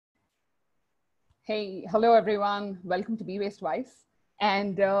Hey, hello everyone. Welcome to Be Waste Wise.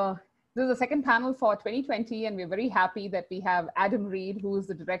 And this is the second panel for 2020, and we're very happy that we have Adam Reed, who is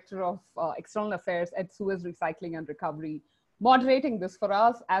the Director of External Affairs at Suez Recycling and Recovery, moderating this for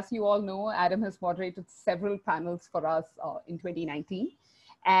us. As you all know, Adam has moderated several panels for us in 2019.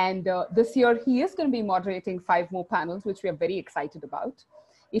 And this year, he is going to be moderating 5 more panels, which we are very excited about.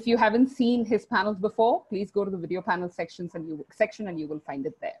 If you haven't seen his panels before, please go to the video panel section and you will find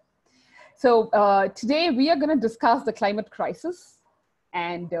it there. So today we are going to discuss the climate crisis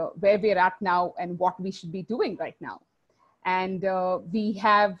and where we're at now and what we should be doing right now. And we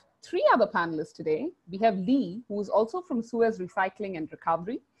have 3 other panelists today. We have Lee, who is also from Suez Recycling and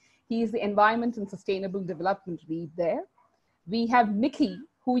Recovery. He is the Environment and Sustainable Development Lead there. We have Mickey,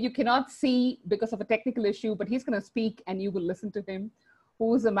 who you cannot see because of a technical issue, but he's going to speak and you will listen to him,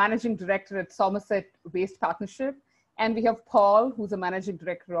 who is the Managing Director at Somerset Waste Partnership. And we have Paul, who's the Managing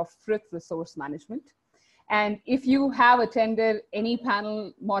Director of Frith Resource Management. And if you have attended any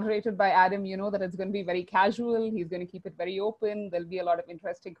panel moderated by Adam, you know that it's going to be very casual. He's going to keep it very open. There'll be a lot of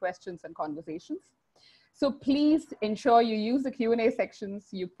interesting questions and conversations. So please ensure you use the Q&A sections.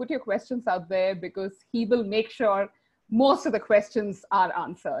 You put your questions out there because he will make sure most of the questions are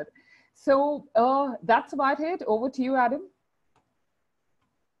answered. So that's about it. Over to you, Adam.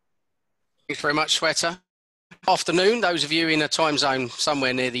 Thanks very much, Shweta. Afternoon, those of you in a time zone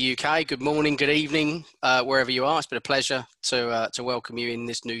somewhere near the UK. Good morning, good evening, wherever you are. It's been a pleasure to welcome you in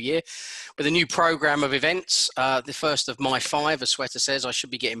this new year with a new programme of events. The first of my 5, as Shweta says. I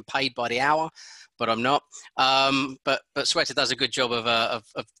should be getting paid by the hour, but I'm not. But Shweta does a good job of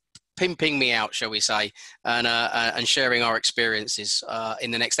pimping me out, shall we say, and sharing our experiences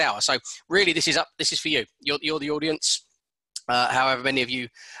in the next hour. So really, this is for you. You're the audience. However many of you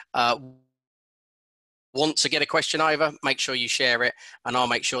want to get a question over, make sure you share it, and I'll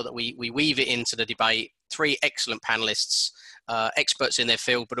make sure that we weave it into the debate. 3 excellent panelists, experts in their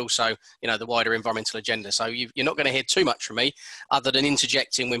field, but also, you know, the wider environmental agenda. So you're not going to hear too much from me other than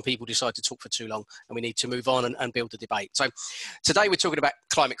interjecting when people decide to talk for too long and we need to move on and build the debate. So today we're talking about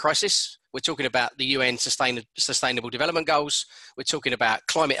climate crisis. We're talking about the UN Sustainable Development Goals. We're talking about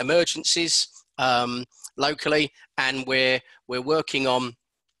climate emergencies locally, and we're working on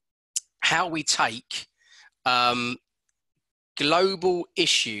how we take global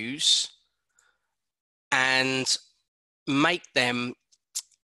issues and make them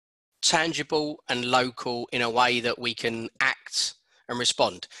tangible and local in a way that we can act and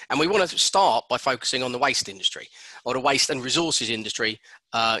respond. And we want to start by focusing on the waste industry, or the waste and resources industry,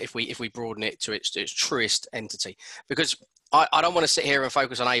 if we broaden it to its truest entity. Because I don't want to sit here and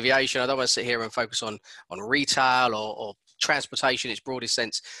focus on aviation. I don't want to sit here and focus on retail or transportation in its broadest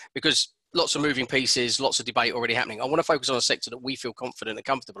sense, because lots of moving pieces, lots of debate already happening. I want to focus on a sector that we feel confident and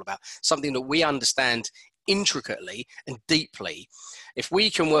comfortable about, something that we understand intricately and deeply. If we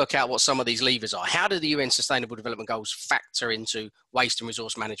can work out what some of these levers are, how do the UN Sustainable Development Goals factor into waste and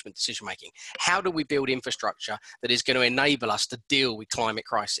resource management decision making? How do we build infrastructure that is going to enable us to deal with climate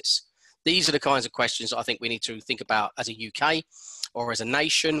crisis? These are the kinds of questions that I think we need to think about as a UK or as a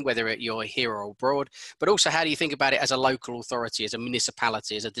nation, whether you're here or abroad, but also how do you think about it as a local authority, as a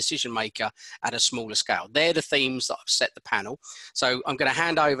municipality, as a decision maker at a smaller scale? They're the themes that have set the panel. So I'm going to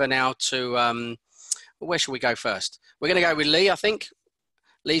hand over now to, where should we go first? We're going to go with Lee, I think.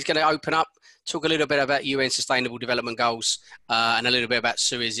 Lee's going to open up, talk a little bit about UN Sustainable Development Goals and a little bit about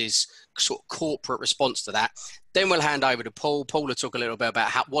Suez's sort of corporate response to that. Then we'll hand over to Paul. Paul will talk a little bit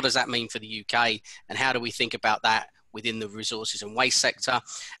about what does that mean for the UK and how do we think about that within the resources and waste sector.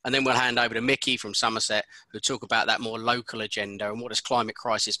 And then we'll hand over to Mickey from Somerset, who'll talk about that more local agenda and what does climate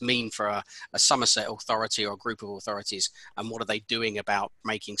crisis mean for a Somerset authority or a group of authorities, and what are they doing about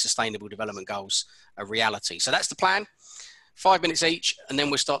making sustainable development goals a reality. So that's the plan. 5 minutes each, and then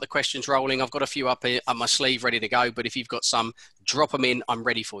we'll start the questions rolling. I've got a few up my sleeve ready to go, but if you've got some, drop them in. I'm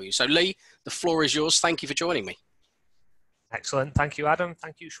ready for you. So Lee, the floor is yours. Thank you for joining me. Excellent. Thank you, Adam.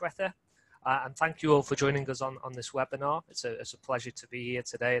 Thank you, Shweta. And thank you all for joining us on this webinar. It's a pleasure to be here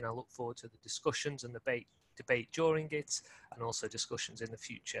today, and I look forward to the discussions and debate during it, and also discussions in the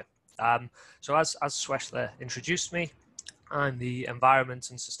future. So as Shweta introduced me, I'm the Environment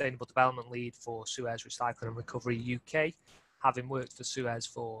and Sustainable Development Lead for Suez Recycling and Recovery UK, having worked for Suez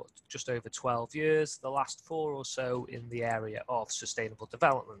for just over 12 years, the last 4 or so in the area of sustainable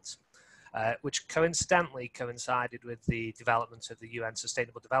development. Which coincidentally coincided with the development of the UN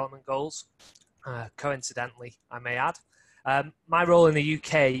Sustainable Development Goals. Coincidentally, I may add. My role in the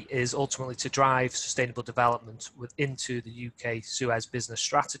UK is ultimately to drive sustainable development into the UK Suez business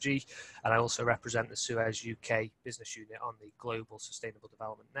strategy, and I also represent the Suez UK business unit on the Global Sustainable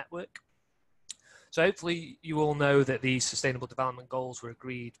Development Network. So hopefully you all know that these Sustainable Development Goals were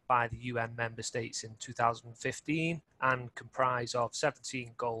agreed by the UN member states in 2015 and comprise of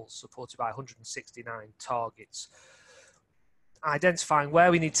 17 goals supported by 169 targets, identifying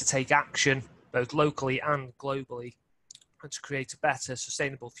where we need to take action both locally and globally and to create a better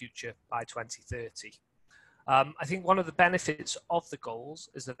sustainable future by 2030. I think one of the benefits of the goals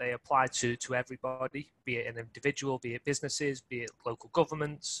is that they apply to everybody, be it an individual, be it businesses, be it local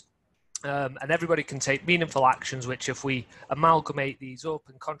governments, and everybody can take meaningful actions, which if we amalgamate these up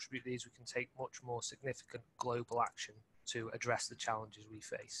and contribute these, we can take much more significant global action to address the challenges we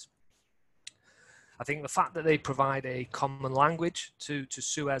face. I think the fact that they provide a common language to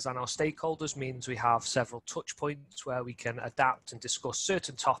Suez and our stakeholders means we have several touch points where we can adapt and discuss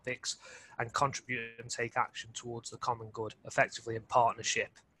certain topics and contribute and take action towards the common good, effectively in partnership,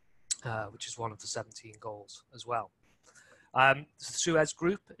 which is one of the 17 goals as well. The Suez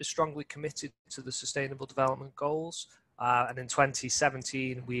Group is strongly committed to the Sustainable Development Goals, and in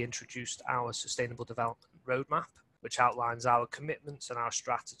 2017 we introduced our Sustainable Development Roadmap, which outlines our commitments and our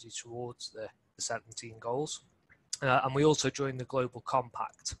strategy towards the 17 goals. And we also joined the Global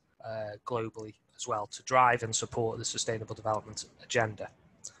Compact globally as well to drive and support the Sustainable Development Agenda.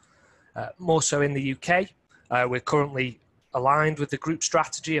 More so in the UK, we're currently aligned with the group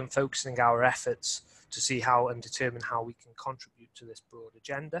strategy and focusing our efforts to see how and determine how we can contribute to this broad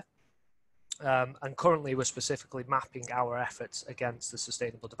agenda. And currently we're specifically mapping our efforts against the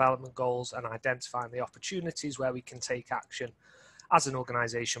Sustainable Development Goals and identifying the opportunities where we can take action as an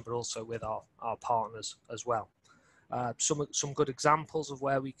organisation, but also with our partners as well. Some good examples of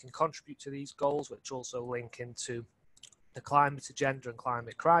where we can contribute to these goals, which also link into the climate agenda and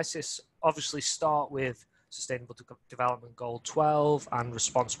climate crisis, obviously start with Sustainable Development Goal 12 and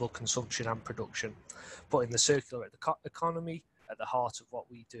responsible consumption and production, putting the circular economy at the heart of what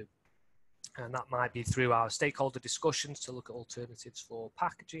we do. And that might be through our stakeholder discussions to look at alternatives for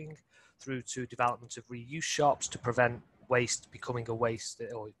packaging, through to development of reuse shops to prevent waste becoming a waste,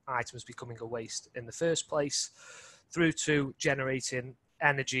 or items becoming a waste in the first place, through to generating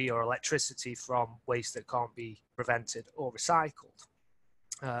energy or electricity from waste that can't be prevented or recycled.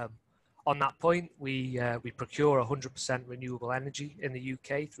 On that point, we procure 100% renewable energy in the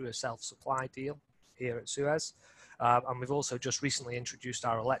UK through a self-supply deal here at Suez. And we've also just recently introduced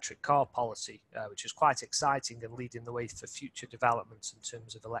our electric car policy, which is quite exciting and leading the way for future developments in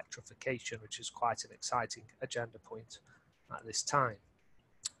terms of electrification, which is quite an exciting agenda point at this time.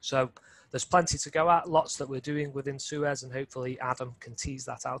 So there's plenty to go at, lots that we're doing within Suez, and hopefully Adam can tease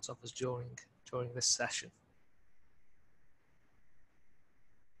that out of us during this session.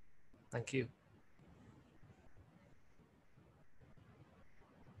 Thank you.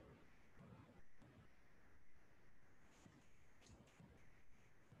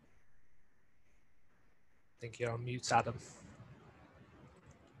 I think you're on mute, Adam.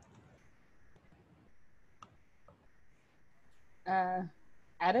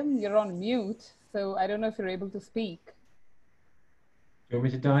 Adam, you're on mute, so I don't know if you're able to speak. Do you want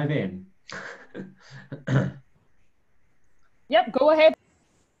me to dive in? Yep, go ahead.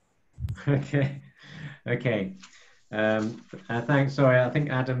 Okay. Thanks. Sorry, I think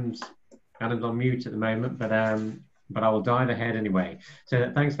Adam's on mute at the moment, but I will dive ahead anyway.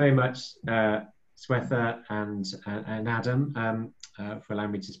 So thanks very much, Swetha and Adam, for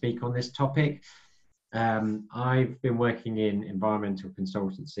allowing me to speak on this topic. I've been working in environmental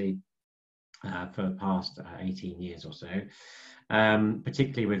consultancy for the past 18 years or so,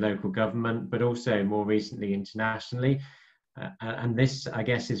 particularly with local government, but also more recently internationally. And this, I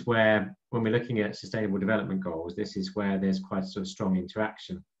guess, is where, when we're looking at sustainable development goals, this is where there's quite a sort of strong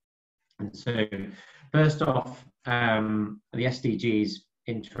interaction. And so, first off, the SDGs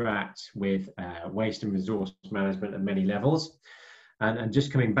interact with waste and resource management at many levels. And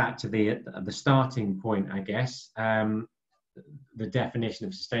just coming back to the starting point, I guess, the definition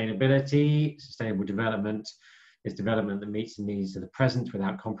of sustainability, sustainable development, is development that meets the needs of the present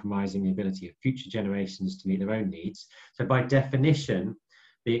without compromising the ability of future generations to meet their own needs. So by definition,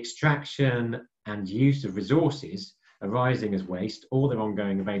 the extraction and use of resources arising as waste or their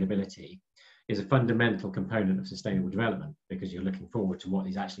ongoing availability is a fundamental component of sustainable development, because you're looking forward to what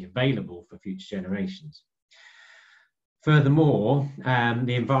is actually available for future generations. Furthermore,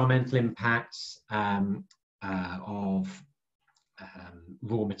 the environmental impacts of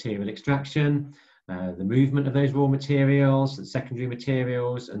raw material extraction, the movement of those raw materials and secondary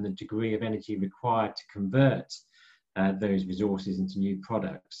materials, and the degree of energy required to convert those resources into new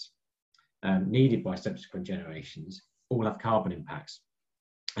products needed by subsequent generations, all have carbon impacts.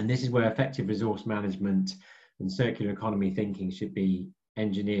 And this is where effective resource management and circular economy thinking should be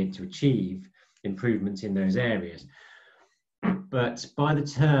engineered to achieve improvements in those areas. But by the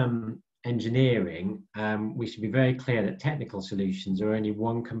term engineering, we should be very clear that technical solutions are only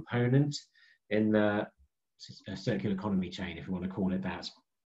one component in the circular economy chain, if you want to call it that.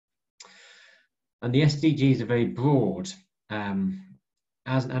 And the SDGs are very broad,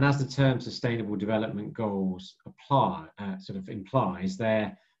 as the term Sustainable Development Goals sort of implies,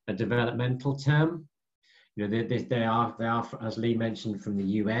 they're a developmental term. You know, they are, as Lee mentioned, from the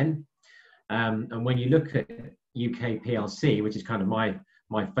UN. And when you look at UK PLC, which is kind of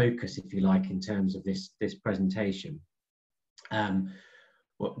my focus, if you like, in terms of this presentation,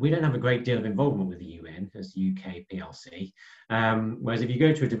 well, we don't have a great deal of involvement with the UN as the UK PLC. Whereas if you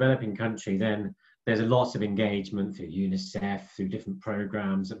go to a developing country, then there's lots of engagement through UNICEF, through different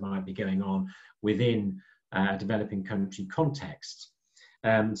programs that might be going on within a developing country context.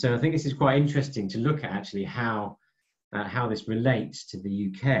 So I think this is quite interesting to look at actually how this relates to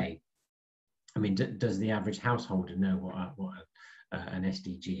the UK. I mean, does the average householder know what an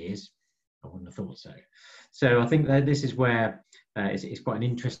SDG is? I wouldn't have thought so. So I think that this is where it's quite an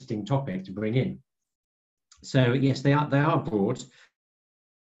interesting topic to bring in. So yes, they are broad,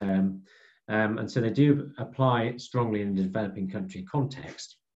 and so they do apply strongly in the developing country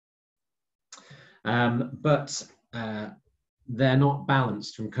context, but they're not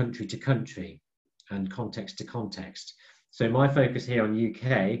balanced from country to country and context to context. So my focus here on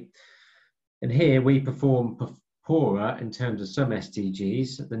UK, and here we perform poorer in terms of some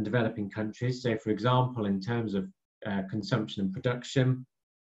SDGs than developing countries. So for example, in terms of consumption and production,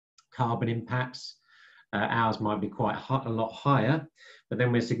 carbon impacts, ours might be quite a lot higher, but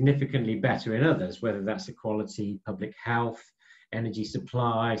then we're significantly better in others, whether that's equality, public health, energy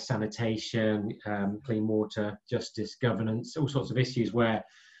supply, sanitation, clean water, justice, governance, all sorts of issues where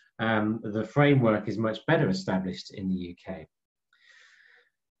the framework is much better established in the UK.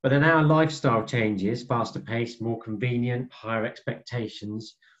 But then our lifestyle changes, faster pace, more convenient, higher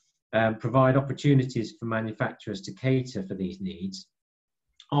expectations, provide opportunities for manufacturers to cater for these needs,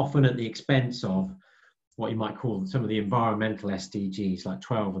 often at the expense of what you might call some of the environmental SDGs, like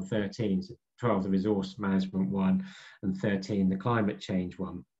 12 and 13, so 12 the resource management one, and 13 the climate change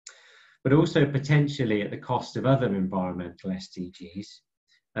one, but also potentially at the cost of other environmental SDGs,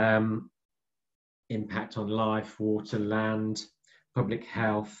 impact on life, water, land, public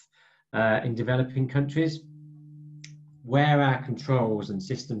health in developing countries, where our controls and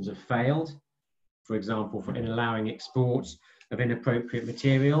systems have failed, for example, in allowing exports of inappropriate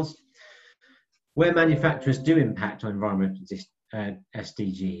materials. Where manufacturers do impact on environmental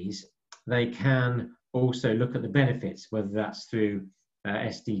SDGs, they can also look at the benefits, whether that's through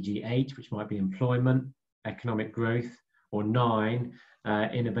SDG 8, which might be employment, economic growth, or 9,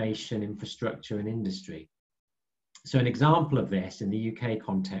 innovation, infrastructure, and industry. So an example of this in the UK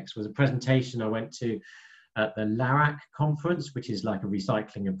context was a presentation I went to at the LARAC conference, which is like a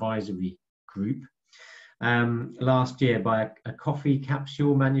recycling advisory group, last year by a coffee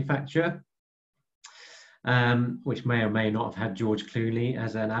capsule manufacturer, which may or may not have had George Clooney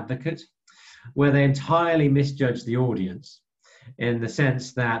as an advocate, where they entirely misjudged the audience in the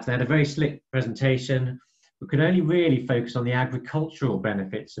sense that they had a very slick presentation but could only really focus on the agricultural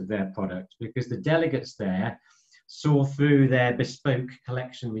benefits of their product, because the delegates there saw through their bespoke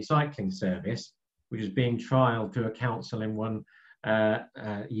collection recycling service, which was being trialled through a council in one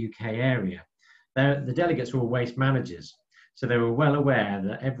UK area. The delegates were waste managers, so they were well aware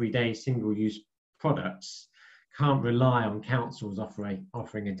that everyday single-use products can't rely on councils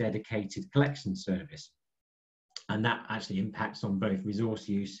offering a dedicated collection service. And that actually impacts on both resource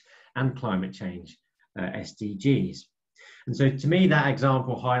use and climate change SDGs. And so to me, that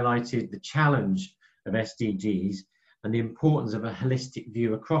example highlighted the challenge of SDGs and the importance of a holistic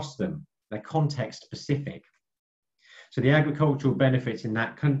view across them. They're context specific. So the agricultural benefits in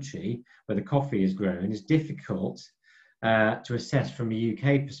that country where the coffee is grown is difficult to assess from a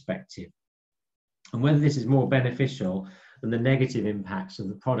UK perspective, and whether this is more beneficial than the negative impacts of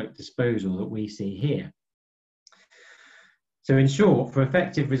the product disposal that we see here. So in short, for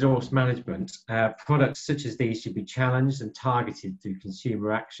effective resource management, products such as these should be challenged and targeted through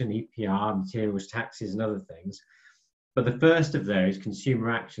consumer action, EPR, materials taxes and other things. But the first of those,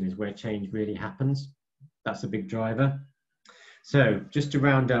 consumer action, is where change really happens. That's a big driver. So just to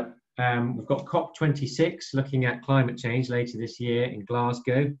round up, we've got COP26 looking at climate change later this year in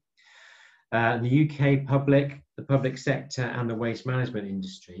Glasgow. The UK the public sector and the waste management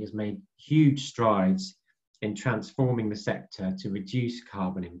industry has made huge strides in transforming the sector to reduce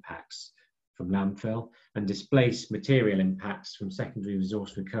carbon impacts from landfill and displace material impacts from secondary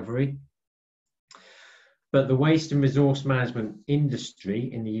resource recovery. but the waste and resource management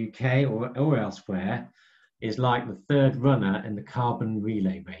industry in the UK or elsewhere is like the third runner in the carbon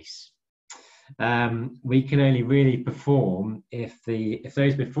relay race. We can only really perform if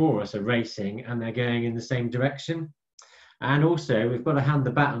those before us are racing and they're going in the same direction. And also we've got to hand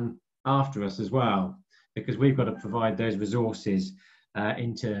the baton after us as well, because we've got to provide those resources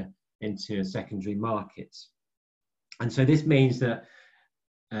into secondary markets. And so this means that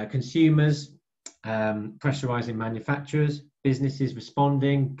consumers pressurizing manufacturers, businesses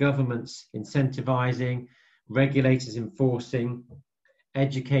responding, governments incentivizing, regulators enforcing,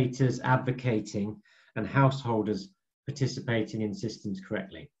 educators advocating, and householders participating in systems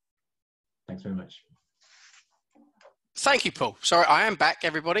correctly. Thanks very much. Thank you, Paul. Sorry, I am back,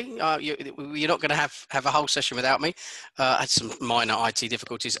 everybody. You're not going to have a whole session without me. I had some minor IT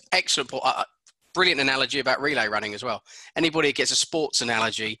difficulties. Excellent, Paul. Brilliant analogy about relay running as well. Anybody who gets a sports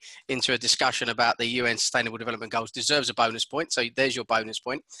analogy into a discussion about the UN Sustainable Development Goals deserves a bonus point. So there's your bonus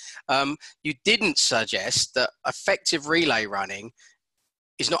point. You didn't suggest that effective relay running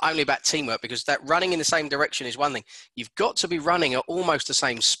is not only about teamwork, because that running in the same direction is one thing. You've got to be running at almost the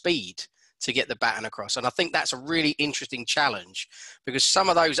same speed to get the baton across. And I think that's a really interesting challenge, because some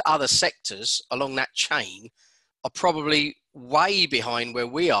of those other sectors along that chain are probably way behind where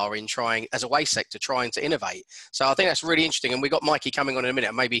we are in trying, as a waste sector, trying to innovate. So I think that's really interesting. And we've got Mikey coming on in a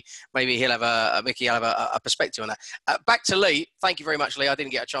minute. Maybe he'll have a perspective on that. Back to Lee. Thank you very much, Lee. I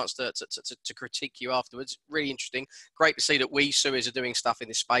didn't get a chance to critique you afterwards. Really interesting. Great to see that we, SUEZ, are doing stuff in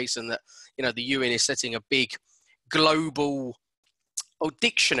this space, and that, you know, the UN is setting a big global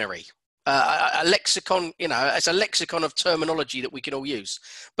dictionary. A lexicon, you know, it's a lexicon of terminology that we can all use.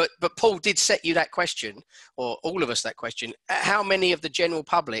 But Paul did set you that question, or all of us that question. How many of the general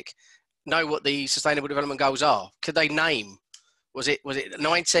public know what the Sustainable Development Goals are? Could they name? Was it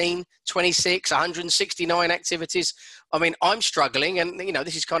 19, 26, 169 activities? I mean, I'm struggling, and, you know,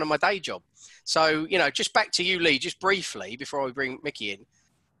 this is kind of my day job. So, you know, just back to you, Lee, just briefly before we bring Mickey in.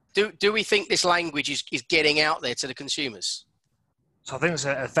 Do we think this language is getting out there to the consumers? So I think it's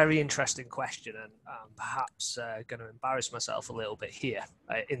a very interesting question, and perhaps going to embarrass myself a little bit here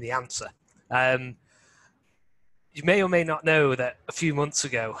in the answer. You may or may not know that a few months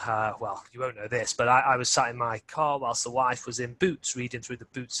ago, well, you won't know this, but I was sat in my car whilst the wife was in Boots, reading through the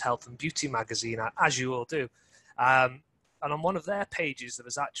Boots Health and Beauty magazine, as you all do. And on one of their pages, there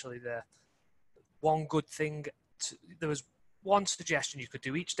was actually the one good thing. There was one suggestion you could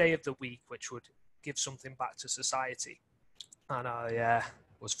do each day of the week, which would give something back to society. And I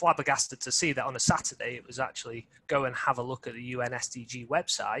was flabbergasted to see that on a Saturday, it was actually go and have a look at the UN SDG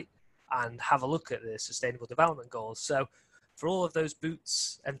website and have a look at the Sustainable Development Goals. So for all of those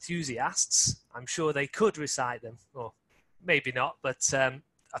Boots enthusiasts, I'm sure they could recite them, or maybe not, but I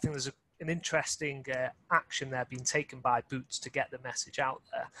think there's an interesting action there being taken by Boots to get the message out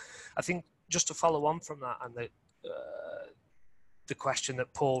there. I think just to follow on from that, and the question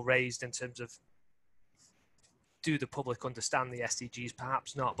that Paul raised in terms of, do the public understand the SDGs?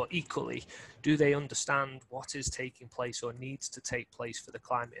 Perhaps not, but equally, do they understand what is taking place or needs to take place for the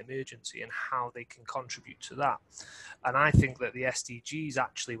climate emergency, and how they can contribute to that? And I think that the SDGs,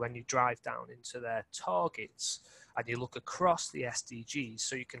 actually, when you drive down into their targets and you look across the SDGs,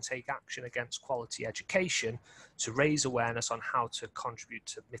 so you can take action against quality education to raise awareness on how to contribute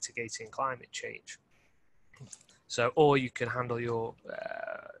to mitigating climate change. So, or you can handle your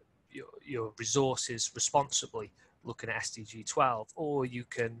resources responsibly, looking at SDG 12, or you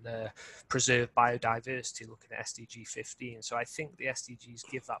can preserve biodiversity, looking at SDG 15. So I think the SDGs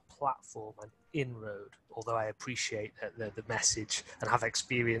give that platform an inroad, although I appreciate the message and have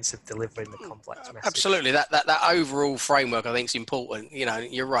experience of delivering the complex message. Absolutely. That overall framework, I think, is important. You know,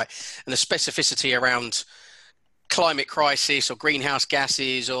 you're right. And the specificity around climate crisis or greenhouse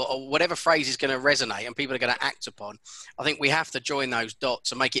gases or whatever phrase is going to resonate and people are going to act upon, I think we have to join those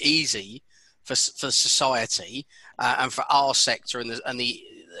dots and make it easy for society and for our sector and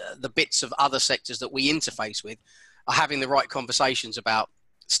the bits of other sectors that we interface with are having the right conversations about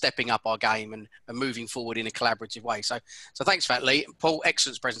stepping up our game and moving forward in a collaborative way. So thanks for that, Lee. Paul,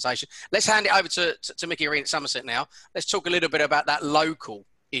 excellent presentation. Let's hand it over to Mickey Arena at Somerset now. Let's talk a little bit about that local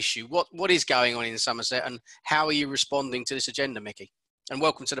issue. What is going on in Somerset, and how are you responding to this agenda, Mickey? And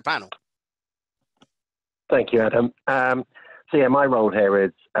welcome to the panel. Thank you, Adam. So yeah, my role here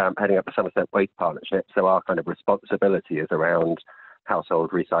is heading up the Somerset Waste Partnership. So our kind of responsibility is around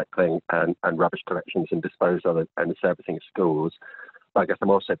household recycling and rubbish collections and disposal and servicing of schools. But I guess I'm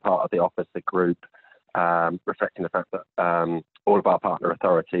also part of the officer group, reflecting the fact that all of our partner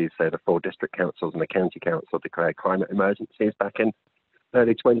authorities, so the 4 district councils and the county council, declared climate emergencies back in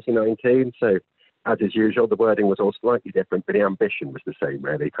early 2019. So as is usual, the wording was all slightly different, but the ambition was the same,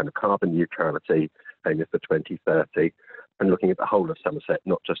 really, kind of carbon neutrality, aiming for 2030, and looking at the whole of Somerset,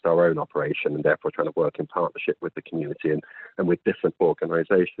 not just our own operation, and therefore trying to work in partnership with the community and with different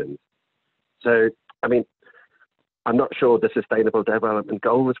organisations. So, I mean, I'm not sure the Sustainable Development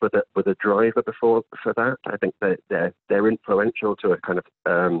Goals were the driver for that. I think that they're influential to a kind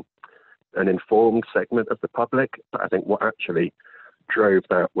of an informed segment of the public, but I think what actually drove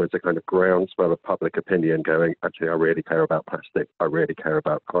that was a kind of groundswell of public opinion going, actually, I really care about plastic, I really care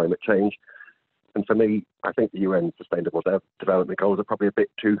about climate change. And for me, I think the UN Sustainable Development Goals are probably a bit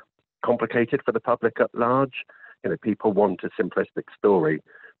too complicated for the public at large. You know, people want a simplistic story.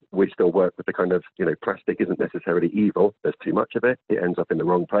 We still work with the kind of, you know, plastic isn't necessarily evil. There's too much of it. It ends up in the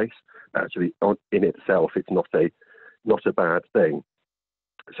wrong place. Actually, in itself, it's not a bad thing.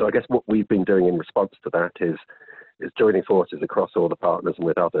 So I guess what we've been doing in response to that is joining forces across all the partners and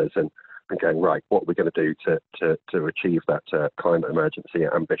with others and going, right, what are we going to do to achieve that climate emergency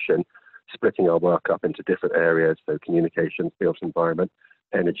ambition, splitting our work up into different areas, so communications, built environment,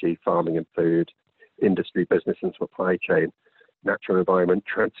 energy, farming and food, industry, business and supply chain, natural environment,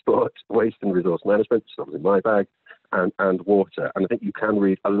 transport, waste and resource management, sort of in my bag, and water. And I think you can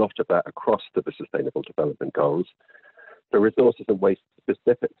read a lot of that across to the Sustainable Development Goals. For resources and waste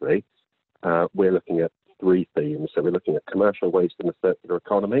specifically, we're looking at 3 themes. So we're looking at commercial waste and the circular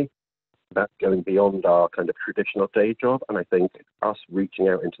economy. That's going beyond our kind of traditional day job. And I think us reaching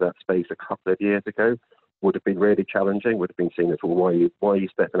out into that space a couple of years ago would have been really challenging, would have been seen as, well, why are you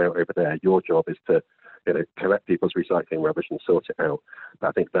stepping out over there? Your job is to, you know, collect people's recycling rubbish and sort it out. But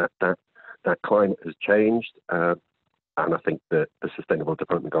I think that climate has changed. And I think that the Sustainable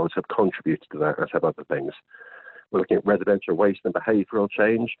Development Goals have contributed to that, as have other things. We're looking at residential waste and behavioural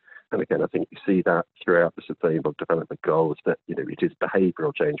change. And again, I think you see that throughout the Sustainable Development Goals that, you know, it is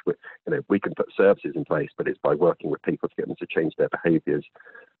behavioural change. We can put services in place, but it's by working with people to get them to change their behaviours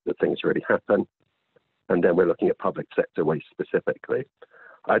that things really happen. And then we're looking at public sector waste specifically.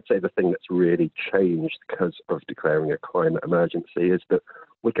 I'd say the thing that's really changed because of declaring a climate emergency is that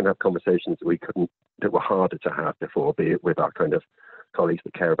we can have conversations that were harder to have before, be it with our kind of colleagues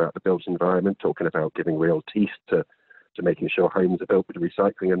that care about the built environment, talking about giving real teeth to making sure homes are built with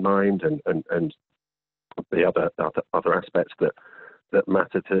recycling in mind, and the other aspects that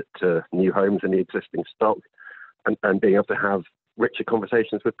matter to new homes in the existing stock, and being able to have richer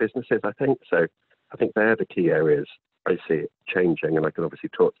conversations with businesses, I think. So I think they're the key areas I see it changing, and I can obviously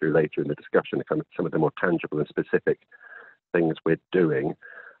talk through later in the discussion kind of some of the more tangible and specific things we're doing.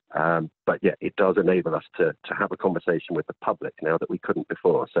 But yeah, it does enable us to have a conversation with the public now that we couldn't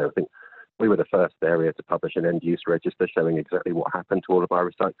before. So I think we were the first area to publish an end-use register showing exactly what happened to all of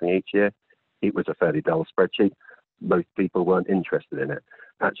our recycling each year. It was a fairly dull spreadsheet. Most people weren't interested in it.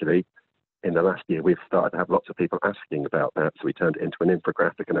 Actually, in the last year, we've started to have lots of people asking about that. So we turned it into an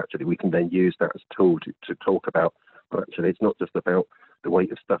infographic, and actually we can then use that as a tool to talk about, well, actually, it's not just about the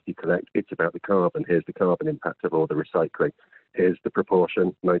weight of stuff you collect, it's about the carbon. Here's the carbon impact of all the recycling. Here's the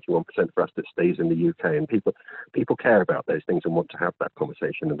proportion, 91% for us, that stays in the UK. And people care about those things and want to have that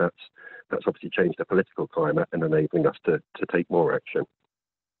conversation. And that's obviously changed the political climate and enabling us to take more action.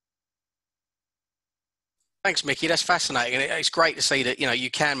 Thanks, Mickey. That's fascinating. And it's great to see that, you know,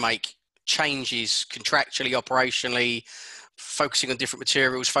 you can make changes contractually, operationally, focusing on different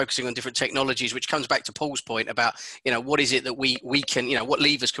materials, focusing on different technologies, which comes back to Paul's point about, you know, what is it that we can, you know, what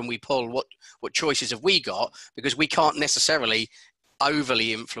levers can we pull? What choices have we got? Because we can't necessarily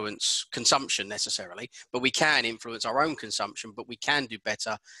overly influence consumption necessarily, but we can influence our own consumption, but we can do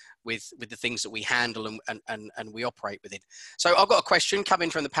better with the things that we handle and we operate within. So I've got a question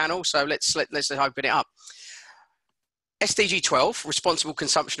coming from the panel. So let's open it up. SDG 12, responsible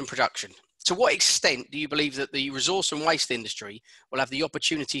consumption and production. To what extent do you believe that the resource and waste industry will have the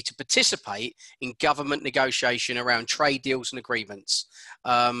opportunity to participate in government negotiation around trade deals and agreements,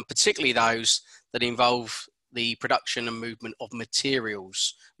 particularly those that involve the production and movement of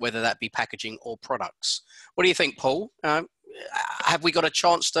materials, whether that be packaging or products? What do you think, Paul? Have we got a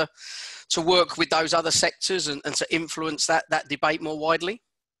chance to work with those other sectors and to influence that debate more widely?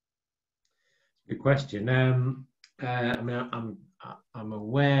 Good question. I mean, I'm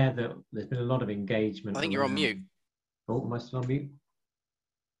aware that there's been a lot of engagement. I think you're on mute. Oh, am I still on mute?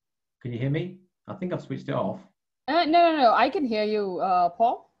 Can you hear me? I think I've switched it off. No. I can hear you,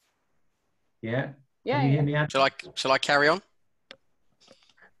 Paul. Yeah. Yeah. Can you hear me, Adam? Shall I carry on?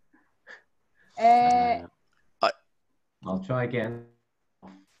 I'll try again.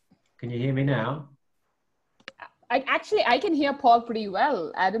 Can you hear me now? I can hear Paul pretty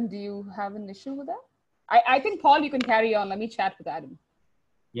well. Adam, do you have an issue with that? I think, Paul, you can carry on. Let me chat with Adam.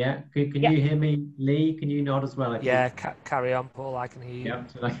 Yeah, can Yeah. you hear me, Lee? Can you nod as well? Yeah, carry on, Paul. I can hear you. Yeah,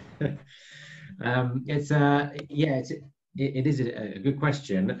 so it is a good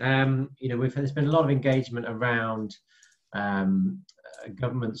question. There's been a lot of engagement around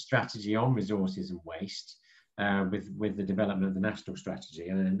government strategy on resources and waste with the development of the national strategy,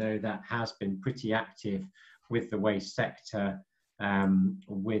 and I know that has been pretty active with the waste sector,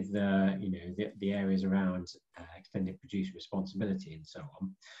 with the areas around extended producer responsibility and so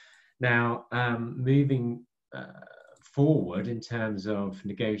on. Now, moving forward in terms of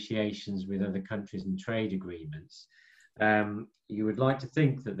negotiations with other countries and trade agreements, you would like to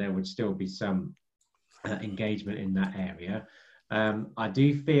think that there would still be some engagement in that area. I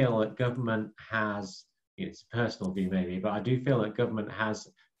do feel that government has, it's a personal view maybe, but I do feel that government has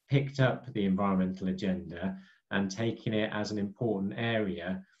picked up the environmental agenda and taken it as an important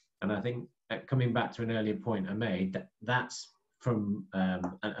area. And I think coming back to an earlier point I made, that's from,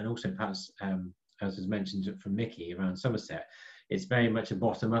 and also perhaps, as was mentioned from Mickey around Somerset, it's very much a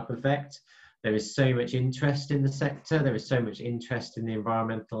bottom-up effect. There is so much interest in the sector, there is so much interest in the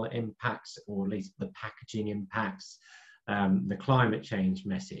environmental impacts, or at least the packaging impacts, the climate change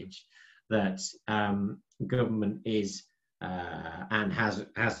message, that government is and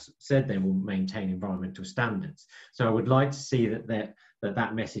has said they will maintain environmental standards. So I would like to see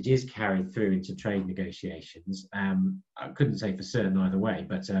that message is carried through into trade negotiations. I couldn't say for certain either way,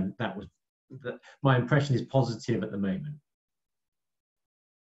 but my impression is positive at the moment.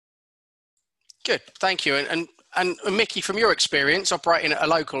 Good, thank you. And Mickey, from your experience operating at a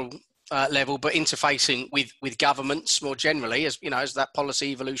local level, but interfacing with governments more generally, as you know, as that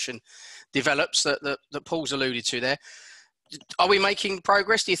policy evolution develops that Paul's alluded to there, are we making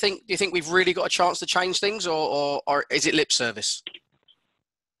progress? Do you think we've really got a chance to change things, or is it lip service?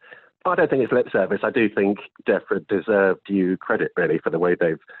 I don't think it's lip service. I do think DEFRA deserve due credit really for the way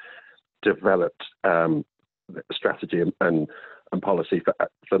they've developed strategy and policy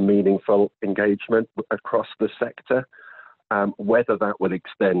for meaningful engagement across the sector. Whether that will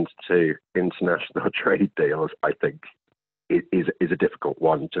extend to international trade deals, I think, is a difficult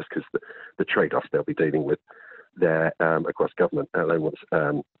one, just because the trade-offs they'll be dealing with there across government elements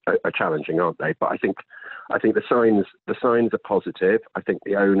are challenging, aren't they? But I think the signs are positive. I think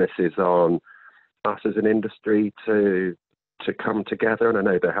the onus is on us as an industry to come together, and I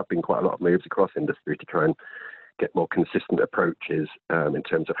know there have been quite a lot of moves across industry to try and get more consistent approaches in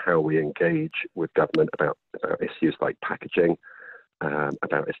terms of how we engage with government about issues like packaging,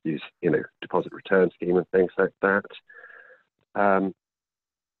 about issues, deposit return scheme and things like that.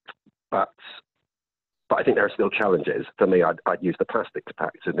 But I think there are still challenges. For me, I'd use the plastics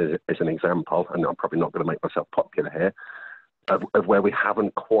pact as an example, and I'm probably not going to make myself popular here, of where we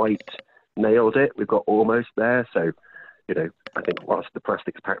haven't quite nailed it. We've got almost there. So, I think whilst the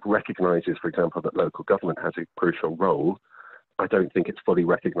Plastics Pact recognises, for example, that local government has a crucial role, I don't think it's fully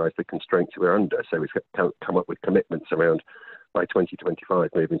recognised the constraints we're under. So we've come up with commitments around, by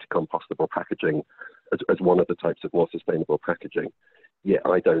 2025, moving to compostable packaging as one of the types of more sustainable packaging. Yet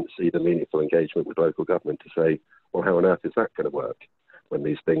I don't see the meaningful engagement with local government to say, well, how on earth is that going to work when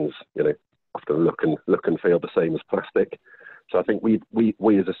these things, often look and feel the same as plastic? So I think we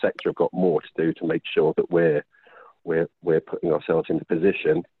as a sector have got more to do to make sure that we're putting ourselves into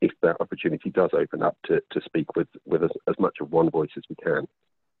position, if that opportunity does open up, to speak with as much of one voice as we can.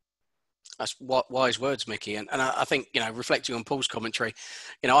 That's wise words, Mickey. And I think, reflecting on Paul's commentary,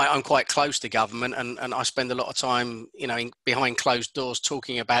 I'm quite close to government, and I spend a lot of time, behind closed doors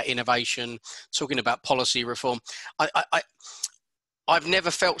talking about innovation, talking about policy reform. I've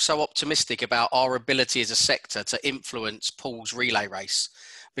never felt so optimistic about our ability as a sector to influence Paul's relay race,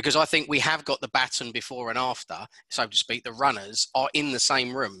 because I think we have got the baton before and after, so to speak. The runners are in the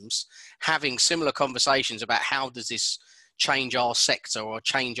same rooms having similar conversations about how does this change our sector or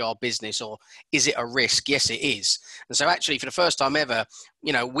change our business, or is it a risk? Yes, it is. And so actually, for the first time ever,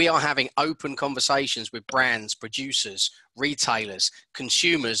 we are having open conversations with brands, producers, retailers,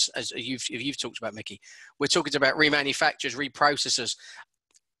 consumers, as you've talked about, Mickey. We're talking about remanufacturers, reprocessors.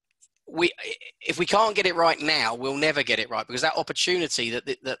 If we can't get it right now, we'll never get it right, because that opportunity that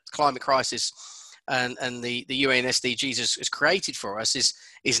the climate crisis and the UN SDGs has created for us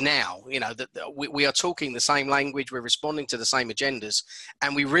is now. We are talking the same language, we're responding to the same agendas,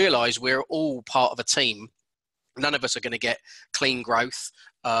 and we realise we're all part of a team. None of us are going to get clean growth.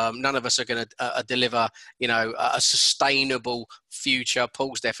 None of us are going to deliver, a sustainable future,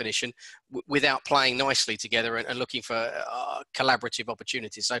 Paul's definition, without playing nicely together and looking for collaborative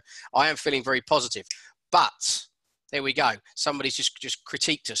opportunities. So I am feeling very positive. But there we go. Somebody's just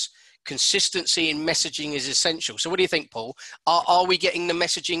critiqued us. consistency in messaging is essential. So what do you think, Paul? Are we getting the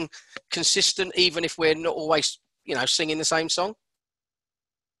messaging consistent even if we're not always, you know, singing the same song?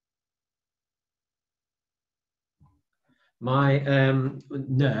 No, I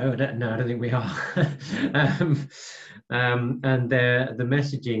don't think we are. And the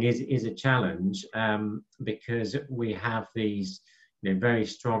messaging is a challenge because we have these, you know, very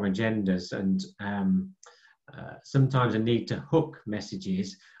strong agendas, and sometimes a need to hook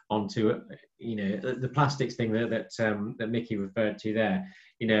messages onto, you know, the plastics thing that Mickey referred to there.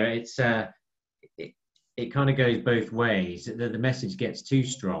 You know, it kind of goes both ways. The message gets too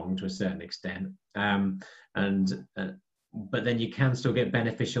strong to a certain extent, but then you can still get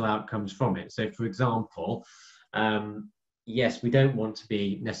beneficial outcomes from it. So, for example, yes, we don't want to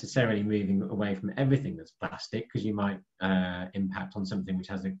be necessarily moving away from everything that's plastic, because you might impact on something which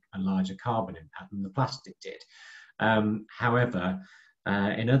has a larger carbon impact than the plastic did. However,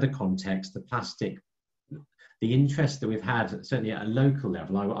 in other contexts, the interest that we've had, certainly at a local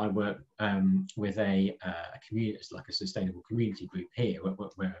level, I work with a community, it's like a sustainable community group here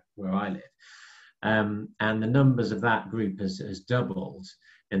where I live. And the numbers of that group has doubled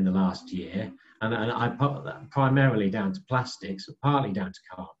in the last year, and I put that primarily down to plastics, partly down to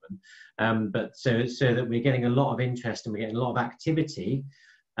carbon, but so that we're getting a lot of interest and we're getting a lot of activity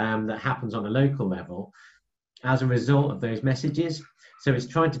that happens on a local level as a result of those messages. So it's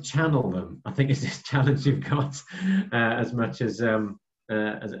trying to channel them, I think, is this challenge you've got, as much as trying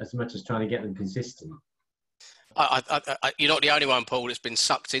to get them consistent. You're not the only one, Paul, that's been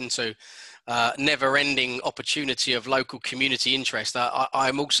sucked into never-ending opportunity of local community interest.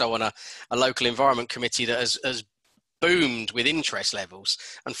 I'm also on a local environment committee that has boomed with interest levels.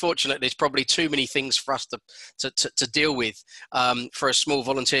 Unfortunately, there's probably too many things for us to deal with for a small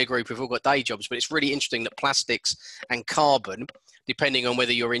volunteer group who've all got day jobs. But it's really interesting that plastics and carbon, depending on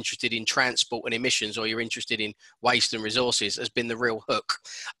whether you're interested in transport and emissions or you're interested in waste and resources, has been the real hook.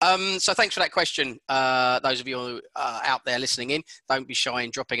 So thanks for that question. Those of you out there listening in, don't be shy in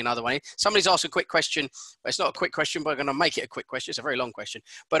dropping another one in. Somebody's asked a quick question. It's not a quick question, but I'm going to make it a quick question. It's a very long question.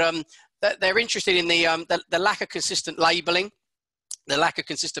 But they're interested in the lack of consistent labelling, the lack of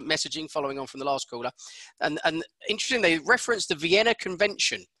consistent messaging, following on from the last caller. And interestingly, they referenced the Vienna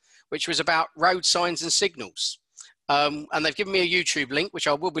Convention, which was about road signs and signals. And they've given me a YouTube link, which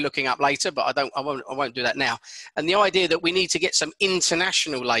I will be looking up later, but I won't do that now. And the idea that we need to get some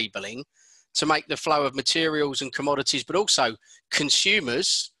international labelling to make the flow of materials and commodities, but also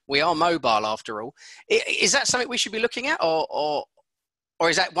consumers. We are mobile after all. Is that something we should be looking at, or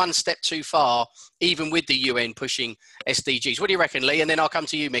is that one step too far, even with the UN pushing SDGs? What do you reckon, Lee? And then I'll come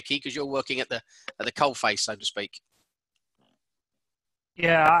to you, Mickey, because you're working at the coalface, so to speak.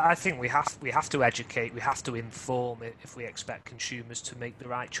 Yeah, I think we have to educate, we have to inform it if we expect consumers to make the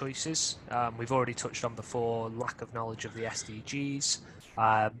right choices. We've already touched on before lack of knowledge of the SDGs.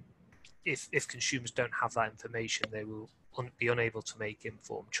 If consumers don't have that information, they will be unable to make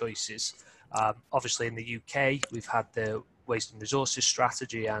informed choices. Obviously, in the UK, we've had the Waste and Resources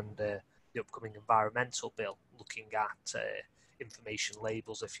Strategy and the upcoming Environmental Bill looking at information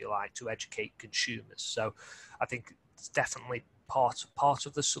labels, if you like, to educate consumers. So I think it's definitely part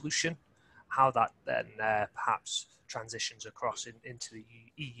of the solution. How that then perhaps transitions across into the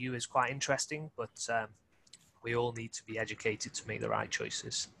EU is quite interesting, but we all need to be educated to make the right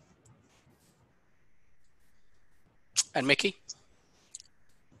choices. And Mickey?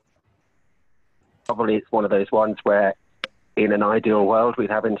 Probably it's one of those ones where in an ideal world we'd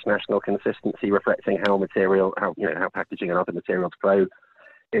have international consistency reflecting how packaging and other materials flow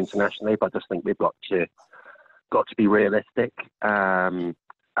internationally, but I just think we've got to be realistic, and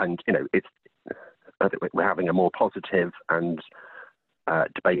I think we're having a more positive and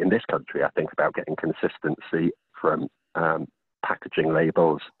debate in this country, I think, about getting consistency from packaging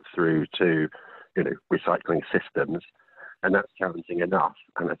labels through to recycling systems, and that's challenging enough.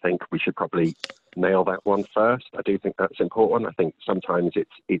 And I think we should probably nail that one first. I do think that's important. I think sometimes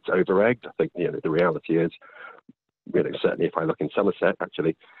it's over-egged. I think the reality is, certainly if I look in Somerset,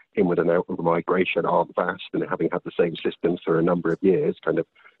 actually, inward and outward migration aren't vast, and having had the same systems for a number of years, kind of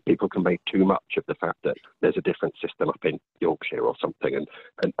people can make too much of the fact that there's a different system up in Yorkshire or something,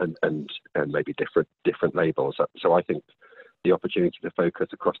 and maybe different labels. So I think the opportunity to focus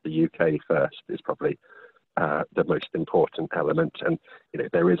across the UK first is probably the most important element. And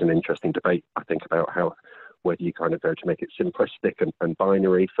there is an interesting debate, I think, about whether you kind of go to make it simplistic and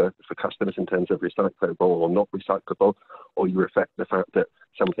binary for customers in terms of recyclable or not recyclable, or you reflect the fact that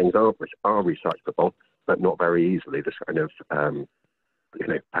some things are recyclable, but not very easily. This kind of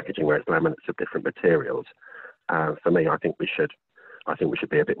packaging where it's laminates of different materials. For me, I think we should I think we should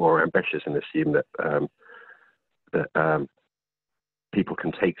be a bit more ambitious and assume that people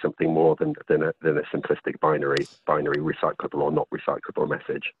can take something more than a simplistic binary recyclable or not recyclable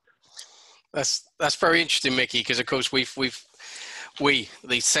message. That's very interesting, Mickey, because of course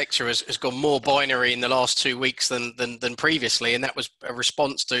the sector has gone more binary in the last 2 weeks than previously, and that was a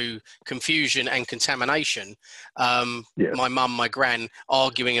response to confusion and contamination. My mum, my gran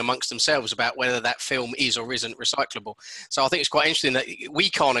arguing amongst themselves about whether that film is or isn't recyclable. So I think it's quite interesting that we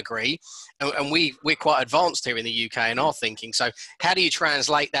can't agree, and we're quite advanced here in the UK in our thinking. So how do you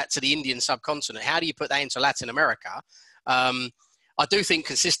translate that to the Indian subcontinent? How do you put that into Latin America? I do think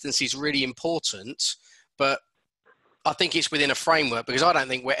consistency is really important, but I think it's within a framework, because I don't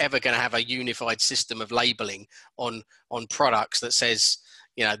think we're ever going to have a unified system of labeling on products that says,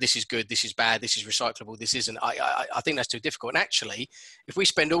 you know, this is good, this is bad, this is recyclable, this isn't. I think that's too difficult. And actually, if we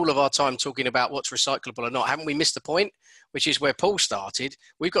spend all of our time talking about what's recyclable or not, haven't we missed the point, which is where Paul started?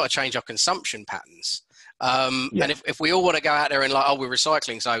 We've got to change our consumption patterns. And if we all want to go out there and like, oh, we're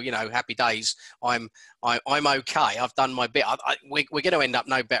recycling, so, you know, happy days, I'm okay, I've done my bit, we're going to end up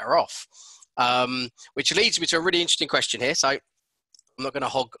no better off. Which leads me to a really interesting question here. So I'm not going to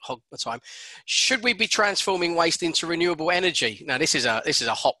hog the time. Should we be transforming waste into renewable energy? Now, this is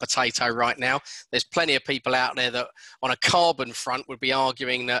a hot potato right now. There's plenty of people out there that on a carbon front would be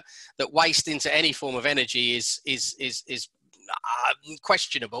arguing that waste into any form of energy is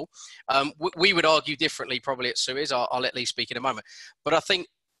questionable. We would argue differently probably at Suez. I'll let Lee speak in a moment. But I think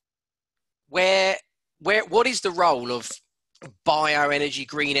what is the role of bioenergy,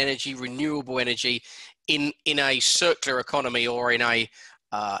 green energy, renewable energy in a circular economy or in a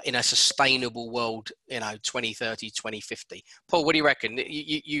sustainable world, 2030, 2050? Paul, what do you reckon?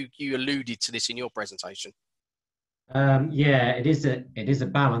 You alluded to this in your presentation. It is a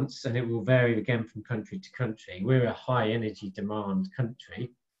balance, and it will vary again from country to country. We're a high energy demand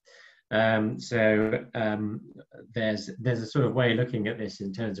country. There's a sort of way of looking at this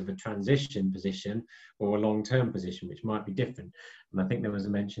in terms of a transition position or a long-term position, which might be different. And I think there was a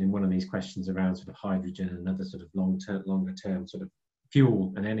mention in one of these questions around sort of hydrogen and other sort of longer-term sort of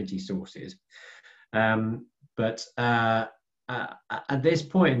fuel and energy sources. But at this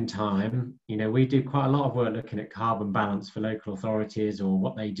point in time, we do quite a lot of work looking at carbon balance for local authorities or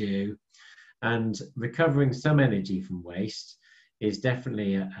what they do, and recovering some energy from waste is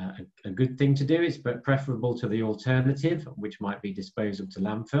definitely a good thing to do. It's but preferable to the alternative, which might be disposal to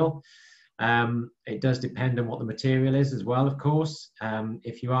landfill. It does depend on what the material is as well, of course.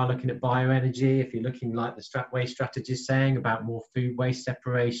 If you are looking at bioenergy, if you're looking like the Strat Waste strategy is saying about more food waste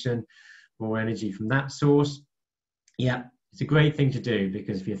separation, more energy from that source, it's a great thing to do,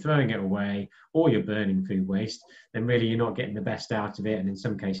 because if you're throwing it away or you're burning food waste, then really you're not getting the best out of it, and in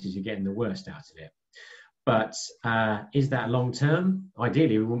some cases you're getting the worst out of it. But is that long term?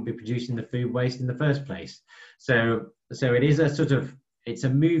 Ideally, we wouldn't be producing the food waste in the first place. So it is it's a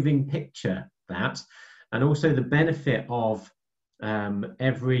moving picture, that, and also the benefit of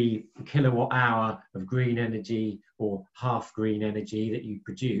every kilowatt hour of green energy or half green energy that you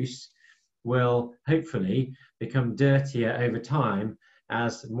produce will hopefully become dirtier over time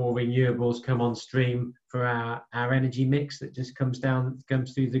as more renewables come on stream for our energy mix that just comes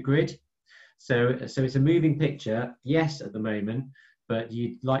through the grid. So it's a moving picture, yes, at the moment, but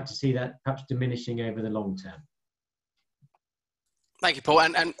you'd like to see that perhaps diminishing over the long term. Thank you, Paul.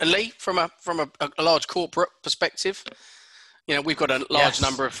 And Lee, from a large corporate perspective, we've got a large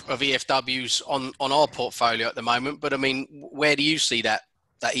number of EFWs on our portfolio at the moment, but I mean, where do you see that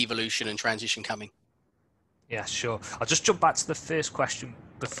evolution and transition coming? Yeah, sure. I'll just jump back to the first question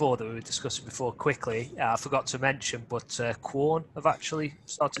before that we were discussing before quickly. I forgot to mention, but Quorn have actually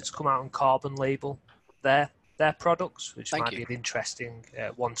started to come out and carbon label their products, which might be an interesting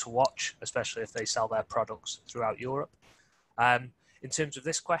one to watch, especially if they sell their products throughout Europe. In terms of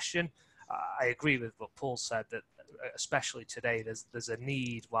this question, I agree with what Paul said, that especially today, there's a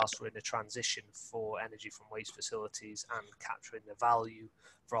need, whilst we're in a transition, for energy from waste facilities and capturing the value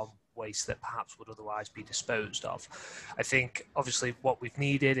from waste that perhaps would otherwise be disposed of. I think obviously what we've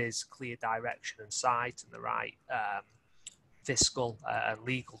needed is clear direction and sight and the right fiscal and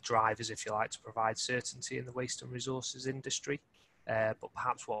legal drivers, if you like, to provide certainty in the waste and resources industry. But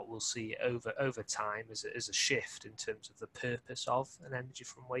perhaps what we'll see over time is a shift in terms of the purpose of an energy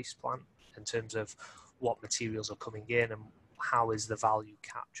from waste plant, in terms of what materials are coming in and how is the value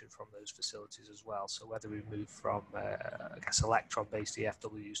captured from those facilities as well. So whether we move from, electron-based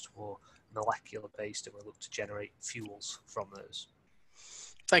EFWs to more molecular-based, and we look to generate fuels from those.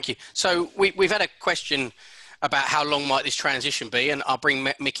 Thank you. So we've had a question about how long might this transition be, and I'll bring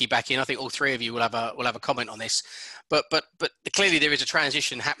Mickey back in. I think all three of you will have a comment on this, but clearly there is a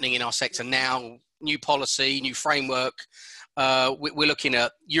transition happening in our sector now. New policy, new framework. We're looking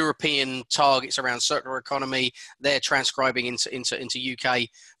at European targets around circular economy. They're transcribing into UK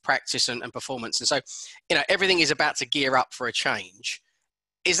practice and performance, and so everything is about to gear up for a change.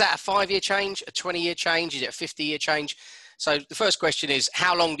 Is that a 5-year change, a 20-year change? Is it a 50-year change? So the first question is,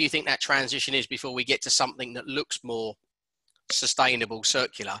 how long do you think that transition is before we get to something that looks more sustainable,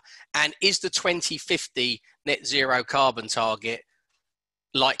 circular? And is the 2050 net zero carbon target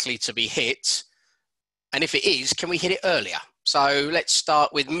likely to be hit? And if it is, can we hit it earlier? So let's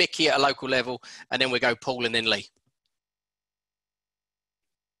start with Mickey at a local level, and then we go Paul and then Lee.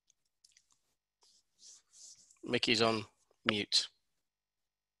 Mickey's on mute.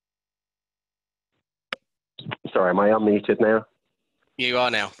 Sorry, am I unmuted now? You are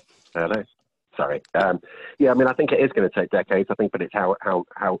now. Hello. Sorry. Yeah, I mean, I think it is going to take decades. I think, but it's how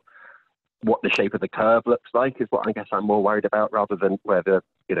what the shape of the curve looks like is what I guess I'm more worried about, rather than whether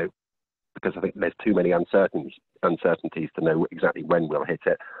because I think there's too many uncertainties to know exactly when we'll hit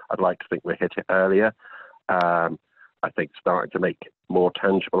it. I'd like to think we'll hit it earlier. I think starting to make more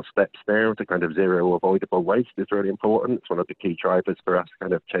tangible steps there to kind of zero avoidable waste is really important. It's one of the key drivers for us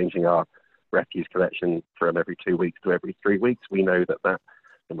kind of changing our refuse collection from every 2 weeks to every 3 weeks. We know that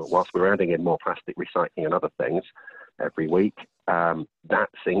whilst we're adding in more plastic recycling and other things every week, that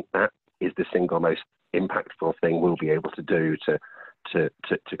is the single most impactful thing we'll be able to do to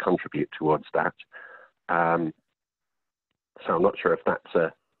contribute towards that. So I'm not sure if that's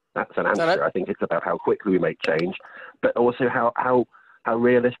an answer. No. I think it's about how quickly we make change, but also how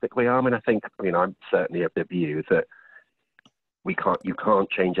realistic we are. I mean, I'm certainly of the view that you can't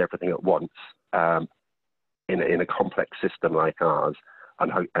change everything at once in a complex system like ours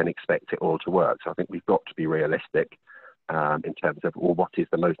and expect it all to work. So I think we've got to be realistic in terms of what is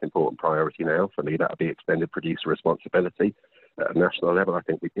the most important priority now. For me, that would be extended producer responsibility at a national level. I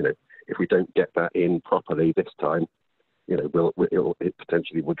think if we don't get that in properly this time, it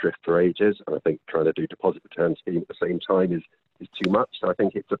potentially will drift for ages. And I think trying to do deposit return scheme at the same time is too much. So I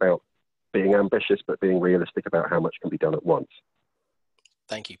think it's about being ambitious, but being realistic about how much can be done at once.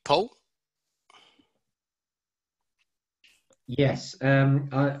 Thank you. Paul? Yes,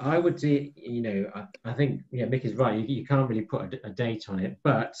 I would say, I think, Mick is right. You can't really put a date on it,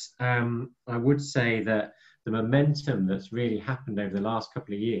 but I would say that the momentum that's really happened over the last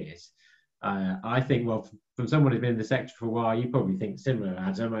couple of years, I think, well, from someone who's been in the sector for a while, you probably think similar,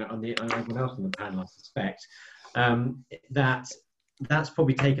 Adam, on everyone else on the panel, I suspect, that's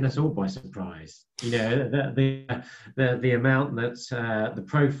probably taken us all by surprise. The amount that the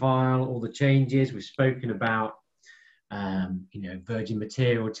profile, all the changes we've spoken about, virgin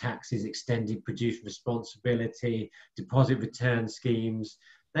material taxes, extended producer responsibility, deposit return schemes,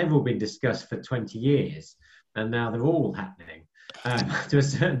 they've all been discussed for 20 years, and now they're all happening to a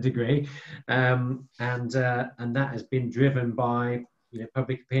certain degree, and that has been driven by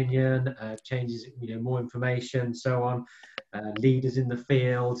public opinion, changes, more information, so on, leaders in the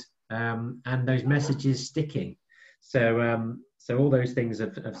field, and those messages sticking. So all those things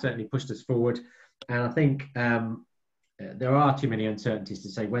have certainly pushed us forward, and I think there are too many uncertainties to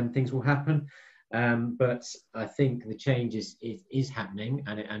say when things will happen, but I think the change is happening,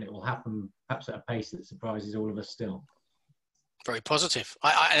 and it will happen perhaps at a pace that surprises all of us still. Very positive.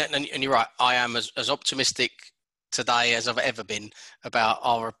 And you're right. I am as optimistic today as I've ever been about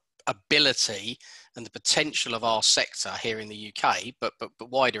our ability and the potential of our sector here in the UK, but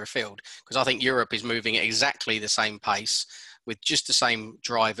wider afield, because I think Europe is moving at exactly the same pace with just the same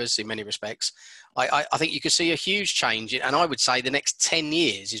drivers in many respects. I think you could see a huge change, and I would say the next 10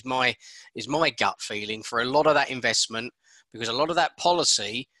 years is my gut feeling for a lot of that investment, because a lot of that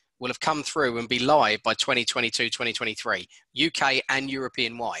policy will have come through and be live by 2022, 2023, UK and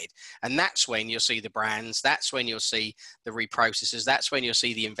European wide. And that's when you'll see the brands, that's when you'll see the reprocessors, that's when you'll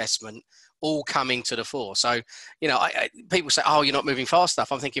see the investment all coming to the fore. So, people say, oh, you're not moving fast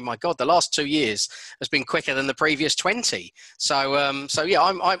enough. I'm thinking, my God, the last 2 years has been quicker than the previous 20. So yeah,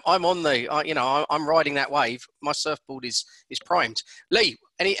 I'm on I'm riding that wave. My surfboard is primed. Lee,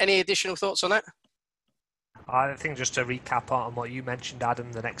 any additional thoughts on that? I think just to recap on what you mentioned,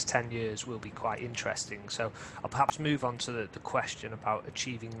 Adam, the next 10 years will be quite interesting. So I'll perhaps move on to the question about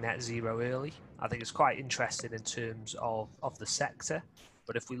achieving net zero early. I think it's quite interesting in terms of the sector.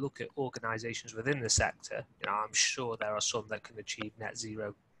 But if we look at organisations within the sector, I'm sure there are some that can achieve net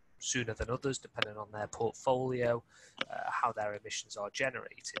zero sooner than others, depending on their portfolio, how their emissions are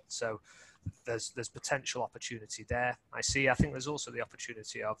generated. So there's potential opportunity there. I think there's also the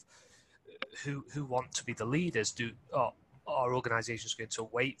opportunity of who want to be the leaders? Are organisations going to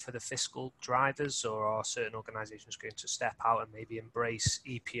wait for the fiscal drivers, or are certain organisations going to step out and maybe embrace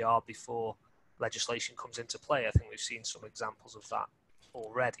EPR before legislation comes into play? I think we've seen some examples of that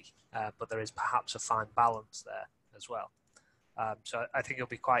already, but there is perhaps a fine balance there as well. So I think it'll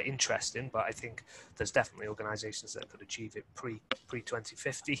be quite interesting, but I think there's definitely organisations that could achieve it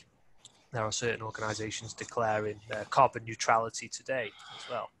pre-2050. There are certain organisations declaring carbon neutrality today as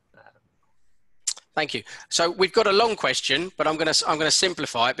well. Thank you. So we've got a long question, but I'm going to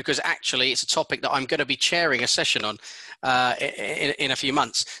simplify it, because actually it's a topic that I'm going to be chairing a session on in a few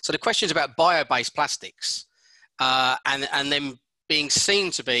months. So the question is about bio-based plastics, and them being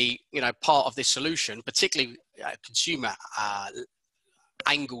seen to be, part of this solution, particularly consumer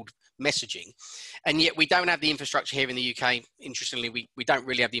angled messaging. And yet we don't have the infrastructure here in the UK. Interestingly, we don't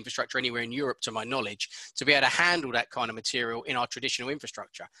really have the infrastructure anywhere in Europe, to my knowledge, to be able to handle that kind of material in our traditional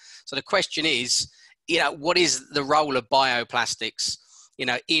infrastructure. So the question is, what is the role of bioplastics,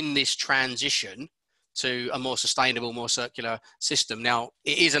 in this transition to a more sustainable, more circular system? Now,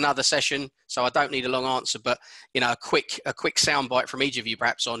 it is another session, so I don't need a long answer, but a quick soundbite from each of you,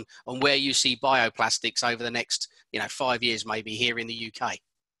 perhaps on where you see bioplastics over the next 5 years, maybe here in the UK.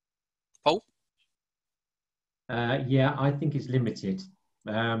 Paul? Yeah, I think it's limited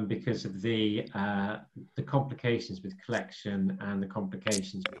because of the complications with collection and the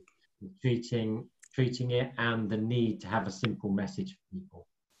complications with treating it, and the need to have a simple message for people.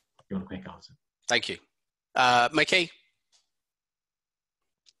 If you want a quick answer. Thank you. Mickey?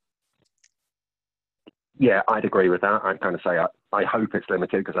 Yeah, I'd agree with that. I'd kind of say I hope it's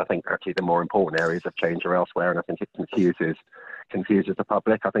limited, because I think actually the more important areas of change are elsewhere, and I think it confuses the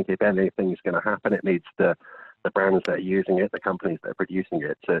public. I think if anything's going to happen, it needs the brands that are using it, the companies that are producing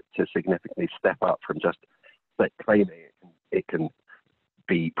it, to significantly step up from just claiming it can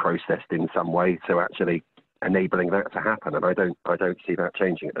be processed in some way, to actually enabling that to happen. And I don't see that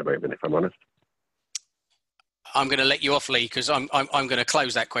changing at the moment, if I'm honest. I'm going to let you off, Lee, because I'm going to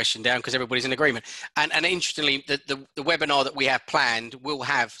close that question down, because everybody's in agreement. And interestingly, the webinar that we have planned will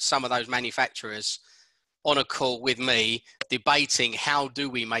have some of those manufacturers on a call with me, debating how do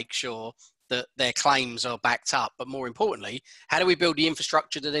we make sure that their claims are backed up, but more importantly, how do we build the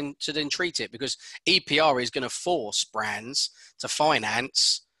infrastructure to then treat it? Because EPR is going to force brands to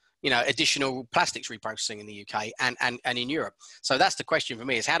finance, additional plastics reprocessing in the UK and in Europe. So that's the question for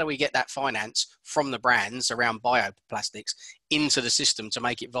me, is how do we get that finance from the brands around bioplastics into the system to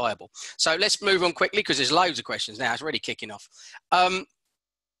make it viable? So let's move on quickly, because there's loads of questions now. It's really kicking off.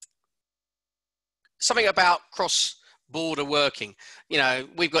 Something about cross-border working.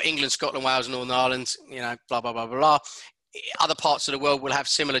 We've got England, Scotland, Wales, Northern Ireland, blah, blah, blah, blah, blah. Other parts of the world will have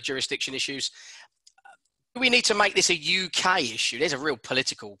similar jurisdiction issues. Do we need to make this a UK issue? There's a real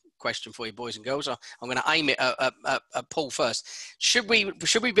political question for you, boys and girls. I'm going to aim it at Paul first. Should we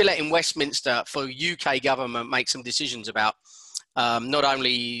be letting Westminster, for UK government, make some decisions about not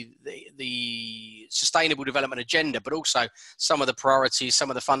only the sustainable development agenda, but also some of the priorities, some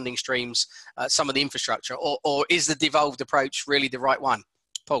of the funding streams, some of the infrastructure, or is the devolved approach really the right one?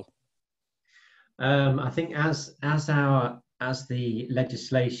 Paul? I think as the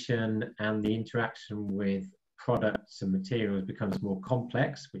legislation and the interaction with products and materials becomes more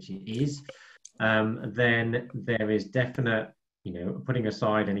complex, which it is, then there is definite, putting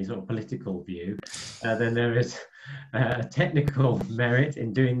aside any sort of political view, then there is a technical merit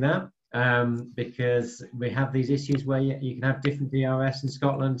in doing that, because we have these issues where you can have different DRS in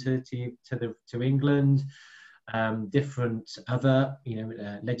Scotland to England, different other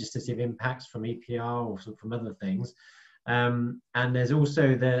legislative impacts from EPR or from other things, and there's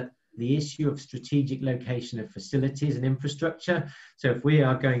also the issue of strategic location of facilities and infrastructure. So if we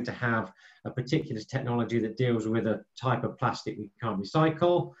are going to have a particular technology that deals with a type of plastic we can't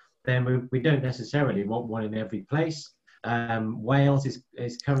recycle, then we don't necessarily want one in every place. Wales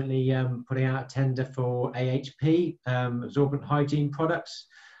is currently putting out a tender for AHP, absorbent hygiene products,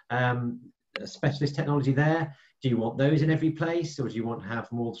 specialist technology there. Do you want those in every place, or do you want to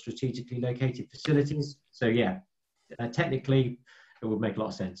have more strategically located facilities? So yeah, technically it would make a lot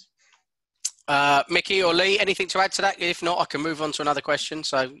of sense. Mickey or Lee, anything to add to that? If not, I can move on to another question.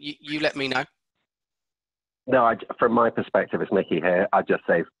 So you let me know. No, from my perspective, it's Mickey here. I'd just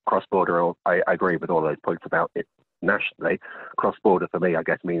say cross-border, I agree with all those points about it nationally. Cross-border for me, I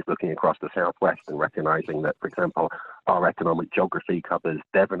guess, means looking across the southwest and recognising that, for example, our economic geography covers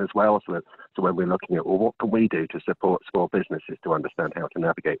Devon as well. So when we're looking at, well, what can we do to support small businesses to understand how to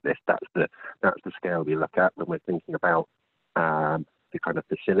navigate this? That's the scale we look at when we're thinking about the kind of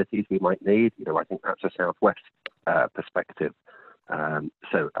facilities we might need. I think that's a southwest perspective.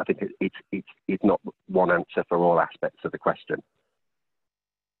 So I think it's not one answer for all aspects of the question.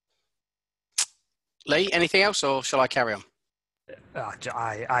 Lee, anything else, or shall I carry on?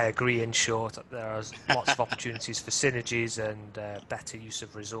 I agree. In short, there are lots of opportunities for synergies and better use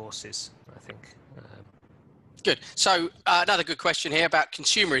of resources, I think. Good. So another good question here about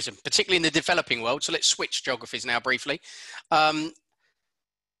consumerism, particularly in the developing world. So let's switch geographies now briefly.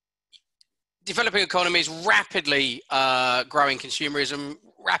 Developing economies, rapidly growing consumerism,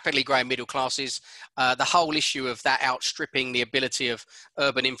 rapidly growing middle classes, the whole issue of that outstripping the ability of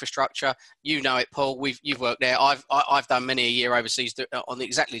urban infrastructure. You know it, Paul. You've worked there. I've done many a year overseas on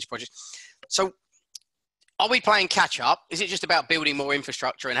exactly this project. So are we playing catch up? Is it just about building more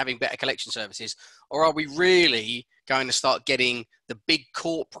infrastructure and having better collection services? Or are we really going to start getting the big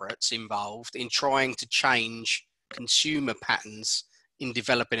corporates involved in trying to change consumer patterns in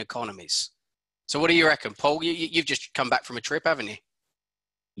developing economies? So what do you reckon, Paul? You've just come back from a trip, haven't you?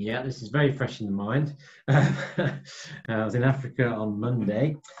 Yeah, this is very fresh in the mind. I was in Africa on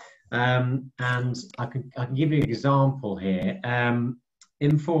Monday, and I can give you an example here.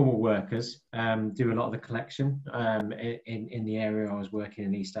 Informal workers do a lot of the collection in the area I was working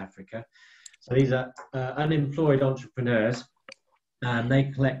in East Africa. So these are unemployed entrepreneurs, and they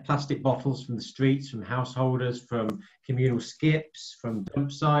collect plastic bottles from the streets, from householders, from communal skips, from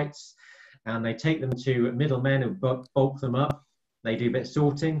dump sites, and they take them to middlemen who bulk them up. They do a bit of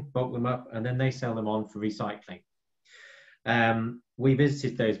sorting, bulk them up, and then they sell them on for recycling. We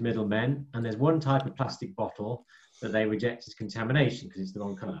visited those middlemen, and there's one type of plastic bottle that they reject as contamination because it's the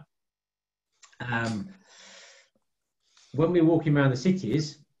wrong colour. When we were walking around the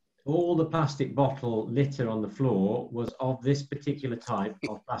cities, all the plastic bottle litter on the floor was of this particular type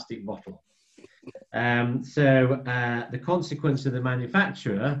of plastic bottle. So the consequence of the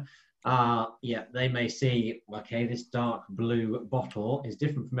manufacturer are, they may see, okay, this dark blue bottle is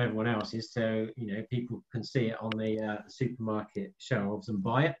different from everyone else's, so people can see it on the supermarket shelves and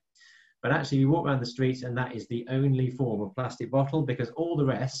buy it. But actually, you walk around the streets, and that is the only form of plastic bottle, because all the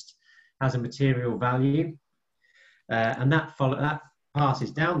rest has a material value, and that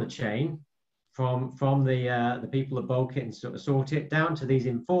passes down the chain from the people that bulk it and sort of sort it down to these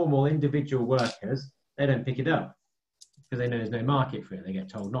informal individual workers. They don't pick it up because they know there's no market for it. They get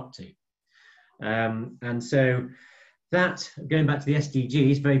told not to. And so that, going back to the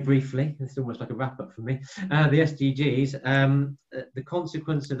SDGs very briefly, it's almost like a wrap up for me. The SDGs, the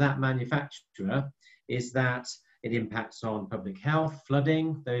consequence of that manufacturer is that it impacts on public health,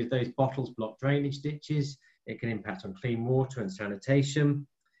 flooding, those bottles block drainage ditches. It can impact on clean water and sanitation.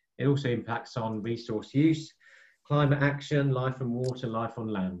 It also impacts on resource use, climate action, life on water, life on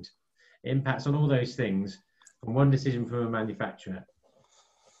land. It impacts on all those things from one decision from a manufacturer.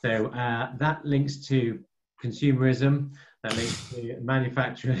 So that links to consumerism, that links to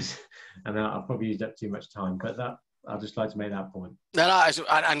manufacturers, and I've probably used up too much time, but I'd just like to make that point. No,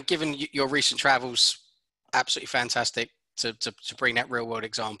 and given your recent travels, absolutely fantastic to bring that real world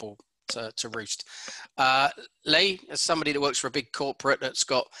example to roost. Lee, as somebody that works for a big corporate that's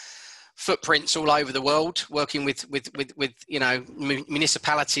got footprints all over the world, working with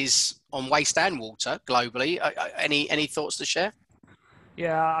municipalities on waste and water globally, any thoughts to share?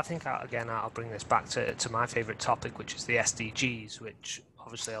 Yeah, I think, again, I'll bring this back to my favourite topic, which is the SDGs, which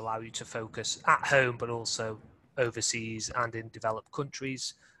obviously allow you to focus at home, but also overseas and in developed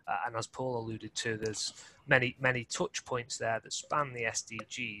countries. And as Paul alluded to, there's many touch points there that span the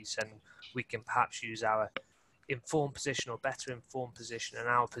SDGs, and we can perhaps use our informed position or better informed position and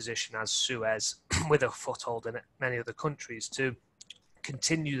our position as Suez with a foothold in many other countries to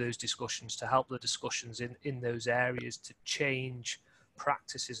continue those discussions, to help the discussions in those areas to change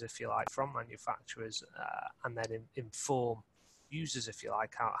practices, if you like, from manufacturers, and then inform users, if you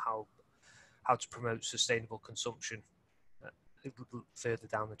like, how to promote sustainable consumption further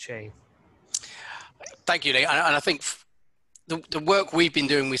down the chain. Thank you, Lee. And I think the work we've been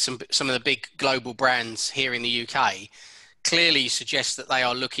doing with some of the big global brands here in the UK clearly suggests that they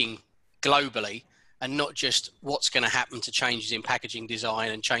are looking globally and not just what's going to happen to changes in packaging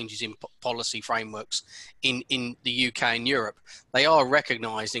design and changes in policy frameworks in the UK and Europe. They are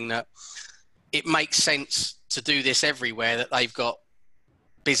recognising that it makes sense to do this everywhere, that they've got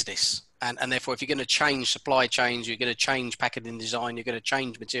business. And therefore, if you're going to change supply chains, you're going to change packaging design, you're going to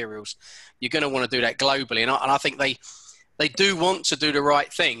change materials, you're going to want to do that globally. And I think they they do want to do the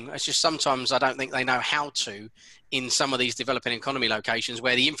right thing. It's just sometimes I don't think they know how to in some of these developing economy locations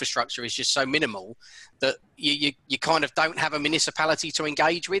where the infrastructure is just so minimal that you kind of don't have a municipality to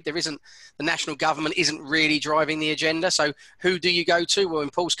engage with. There isn't, the national government isn't really driving the agenda. So who do you go to? Well,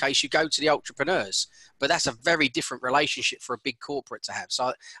 in Paul's case, you go to the entrepreneurs, but that's a very different relationship for a big corporate to have.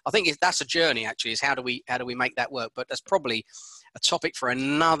 So I think that's a journey actually, is how do we make that work? But that's probably a topic for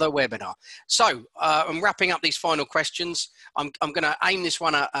another webinar. So I'm wrapping up these final questions. I'm going to aim this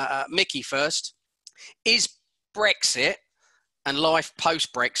one at Mickey first. Is Brexit and life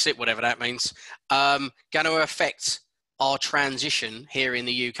post-Brexit, whatever that means, going to affect our transition here in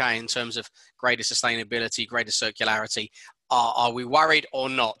the UK in terms of greater sustainability, greater circularity? Are we worried or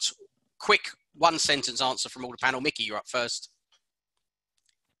not? Quick one-sentence answer from all the panel. Mickey, you're up first.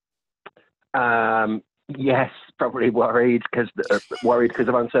 Yes, probably worried because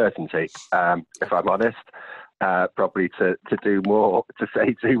of uncertainty. If I'm honest, probably to do more, to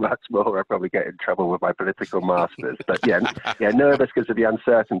say too much more, I'd probably get in trouble with my political masters. But yeah, nervous because of the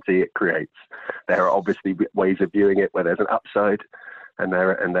uncertainty it creates. There are obviously ways of viewing it where there's an upside, and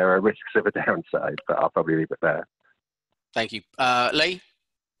there are risks of a downside. But I'll probably leave it there. Thank you, Lee.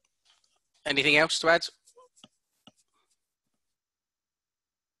 Anything else to add?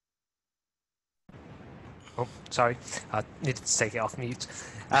 Oh, sorry, I needed to take it off mute.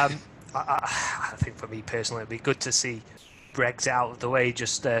 I think for me personally, it'd be good to see Brexit out of the way,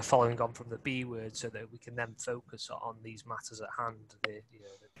 just following on from the B word, so that we can then focus on these matters at hand, the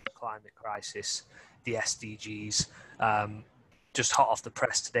climate crisis, the SDGs. Just hot off the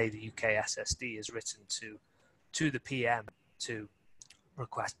press today, the UK SSD has written to the PM to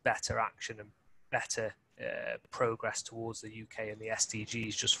request better action and better progress towards the UK and the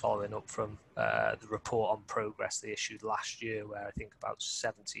SDGs, just following up from the report on progress they issued last year, where I think about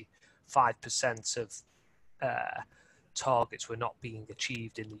 75% of targets were not being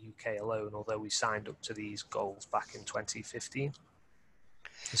achieved in the UK alone, although we signed up to these goals back in 2015.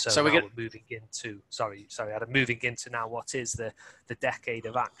 So we're moving into, sorry, Adam, moving into now what is the decade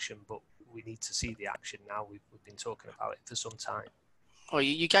of action, but we need to see the action now. We've been talking about it for some time. Oh,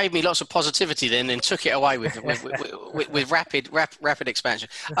 you gave me lots of positivity then and took it away with rapid expansion.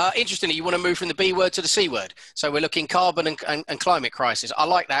 Interestingly, you want to move from the B word to the C word. So we're looking carbon and climate crisis. I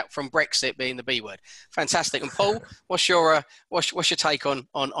like that, from Brexit being the B word. Fantastic. And Paul, what's your take on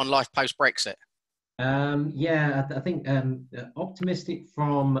life post Brexit? Yeah, I think optimistic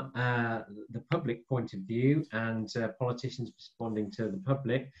from the public point of view and politicians responding to the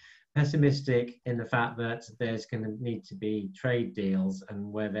public. Pessimistic in the fact that there's going to need to be trade deals,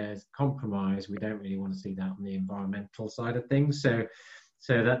 and where there's compromise, we don't really want to see that on the environmental side of things. So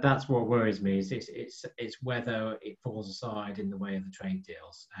that's what worries me. Is it's whether it falls aside in the way of the trade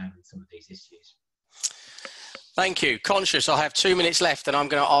deals and some of these issues. Thank you. Conscious, I have 2 minutes left, and I'm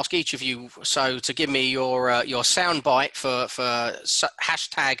going to ask each of you to give me your soundbite for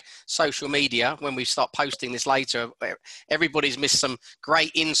hashtag social media when we start posting this later. Everybody's missed some great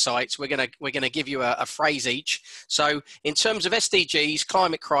insights. We're going to give you a phrase each. So, in terms of SDGs,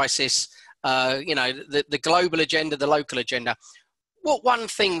 climate crisis, the global agenda, the local agenda, what one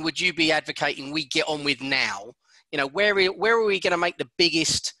thing would you be advocating we get on with now? Where are we going to make the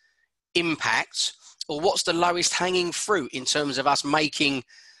biggest impact? Or what's the lowest hanging fruit in terms of us making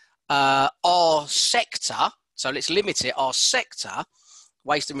our sector, so let's limit it, our sector,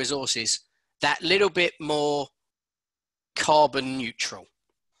 waste and resources, that little bit more carbon neutral?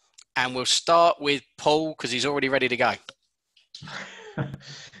 And we'll start with Paul, because he's already ready to go.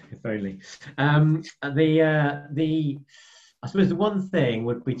 If only. I suppose the one thing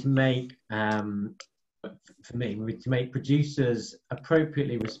would be to make, for me, would be to make producers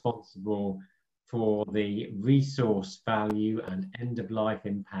appropriately responsible for the resource value and end-of-life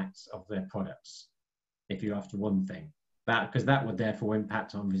impacts of their products, if you're after one thing. Because that would therefore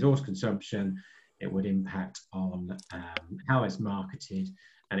impact on resource consumption, it would impact on how it's marketed,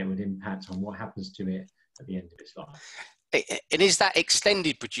 and it would impact on what happens to it at the end of its life. And is that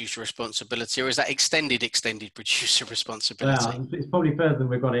extended producer responsibility, or is that extended producer responsibility? Well, it's probably further than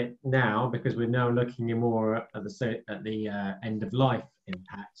we've got it now, because we're now looking more at the end-of-life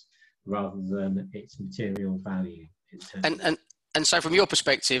impact, rather than its material value. And so from your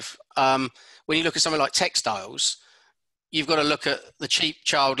perspective, when you look at something like textiles, you've got to look at the cheap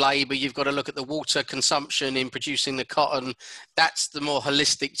child labour, you've got to look at the water consumption in producing the cotton. That's the more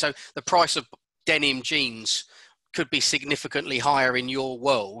holistic. So the price of denim jeans could be significantly higher in your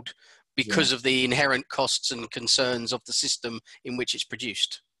world because of the inherent costs and concerns of the system in which it's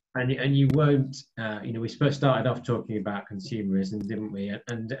produced. And you won't, you know, we started off talking about consumerism, didn't we?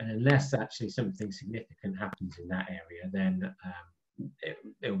 And unless actually something significant happens in that area, then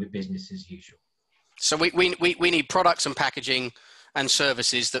it'll be business as usual. So we need products and packaging and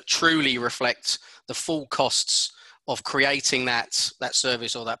services that truly reflect the full costs of creating that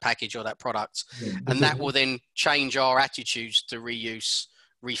service or that package or that product. Yeah. And that will then change our attitudes to reuse,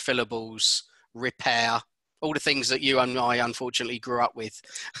 refillables, repair, all the things that you and I unfortunately grew up with.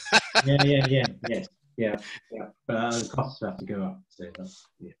 Yeah. But the costs have to go up. So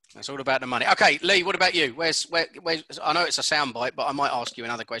that's all about the money. Okay, Lee, what about you? Where's I know it's a soundbite, but I might ask you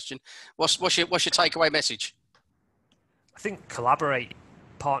another question. What's your takeaway message? I think collaborate,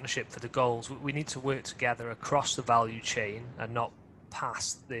 partnership for the goals. We need to work together across the value chain and not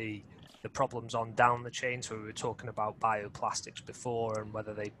pass the problems on down the chain. So we were talking about bioplastics before and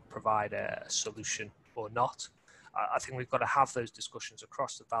whether they provide a solution or not. I think we've got to have those discussions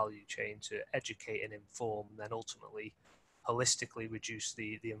across the value chain to educate and inform, and then ultimately holistically reduce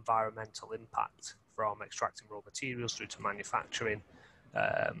the environmental impact from extracting raw materials through to manufacturing,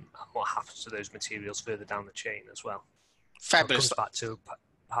 and what happens to those materials further down the chain as well. Fabulous. So it comes back to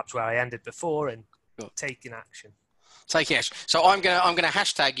perhaps where I ended before, and taking action. Taking action. So I'm gonna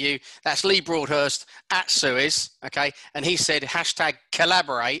hashtag you. That's Lee Broadhurst at Suez. Okay, and he said hashtag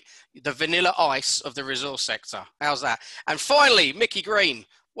collaborate, the vanilla ice of the resource sector. How's that? And finally, Mickey Green,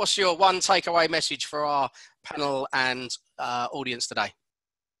 what's your one takeaway message for our panel and audience today?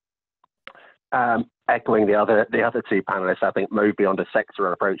 Echoing the other two panelists, I think move beyond a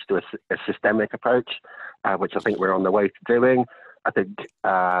sectoral approach to a systemic approach, which I think we're on the way to doing. I think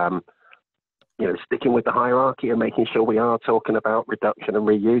you know, sticking with the hierarchy and making sure we are talking about reduction and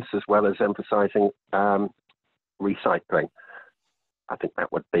reuse as well as emphasising recycling. I think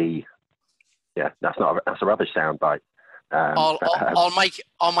that would be, that's a rubbish soundbite. I'll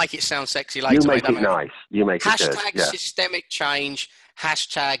make it sound sexy later. You make it nice. You make it good. Hashtag systemic change.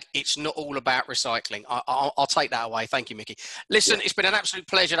 Hashtag it's not all about recycling. I'll take that away. Thank you, Mickey. Listen, it's been an absolute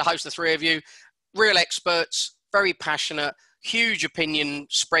pleasure to host the three of you. Real experts, very passionate, huge opinion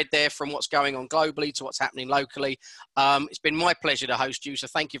spread there from what's going on globally to what's happening locally. It's been my pleasure to host you, so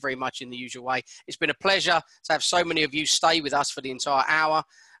thank you very much in the usual way. It's been a pleasure to have so many of you stay with us for the entire hour.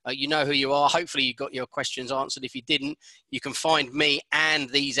 You know who you are. Hopefully you got your questions answered. If you didn't, you can find me and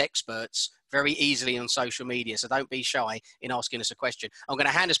these experts very easily on social media, so don't be shy in asking us a question. I'm going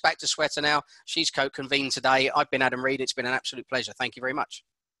to hand us back to Shweta now. She's co-convened today. I've been Adam Reed. It's been an absolute pleasure. Thank you very much.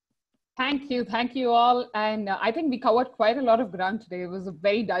 Thank you all. And I think we covered quite a lot of ground today. It was a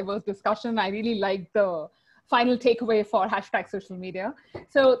very diverse discussion. I really liked the final takeaway for hashtag social media.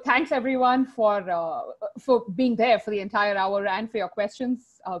 So thanks everyone for being there for the entire hour and for your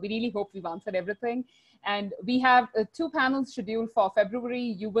questions. We really hope we've answered everything. And we have 2 panels scheduled for February.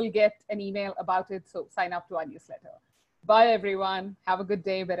 You will get an email about it, so sign up to our newsletter. Bye everyone. Have a good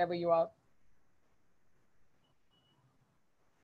day wherever you are.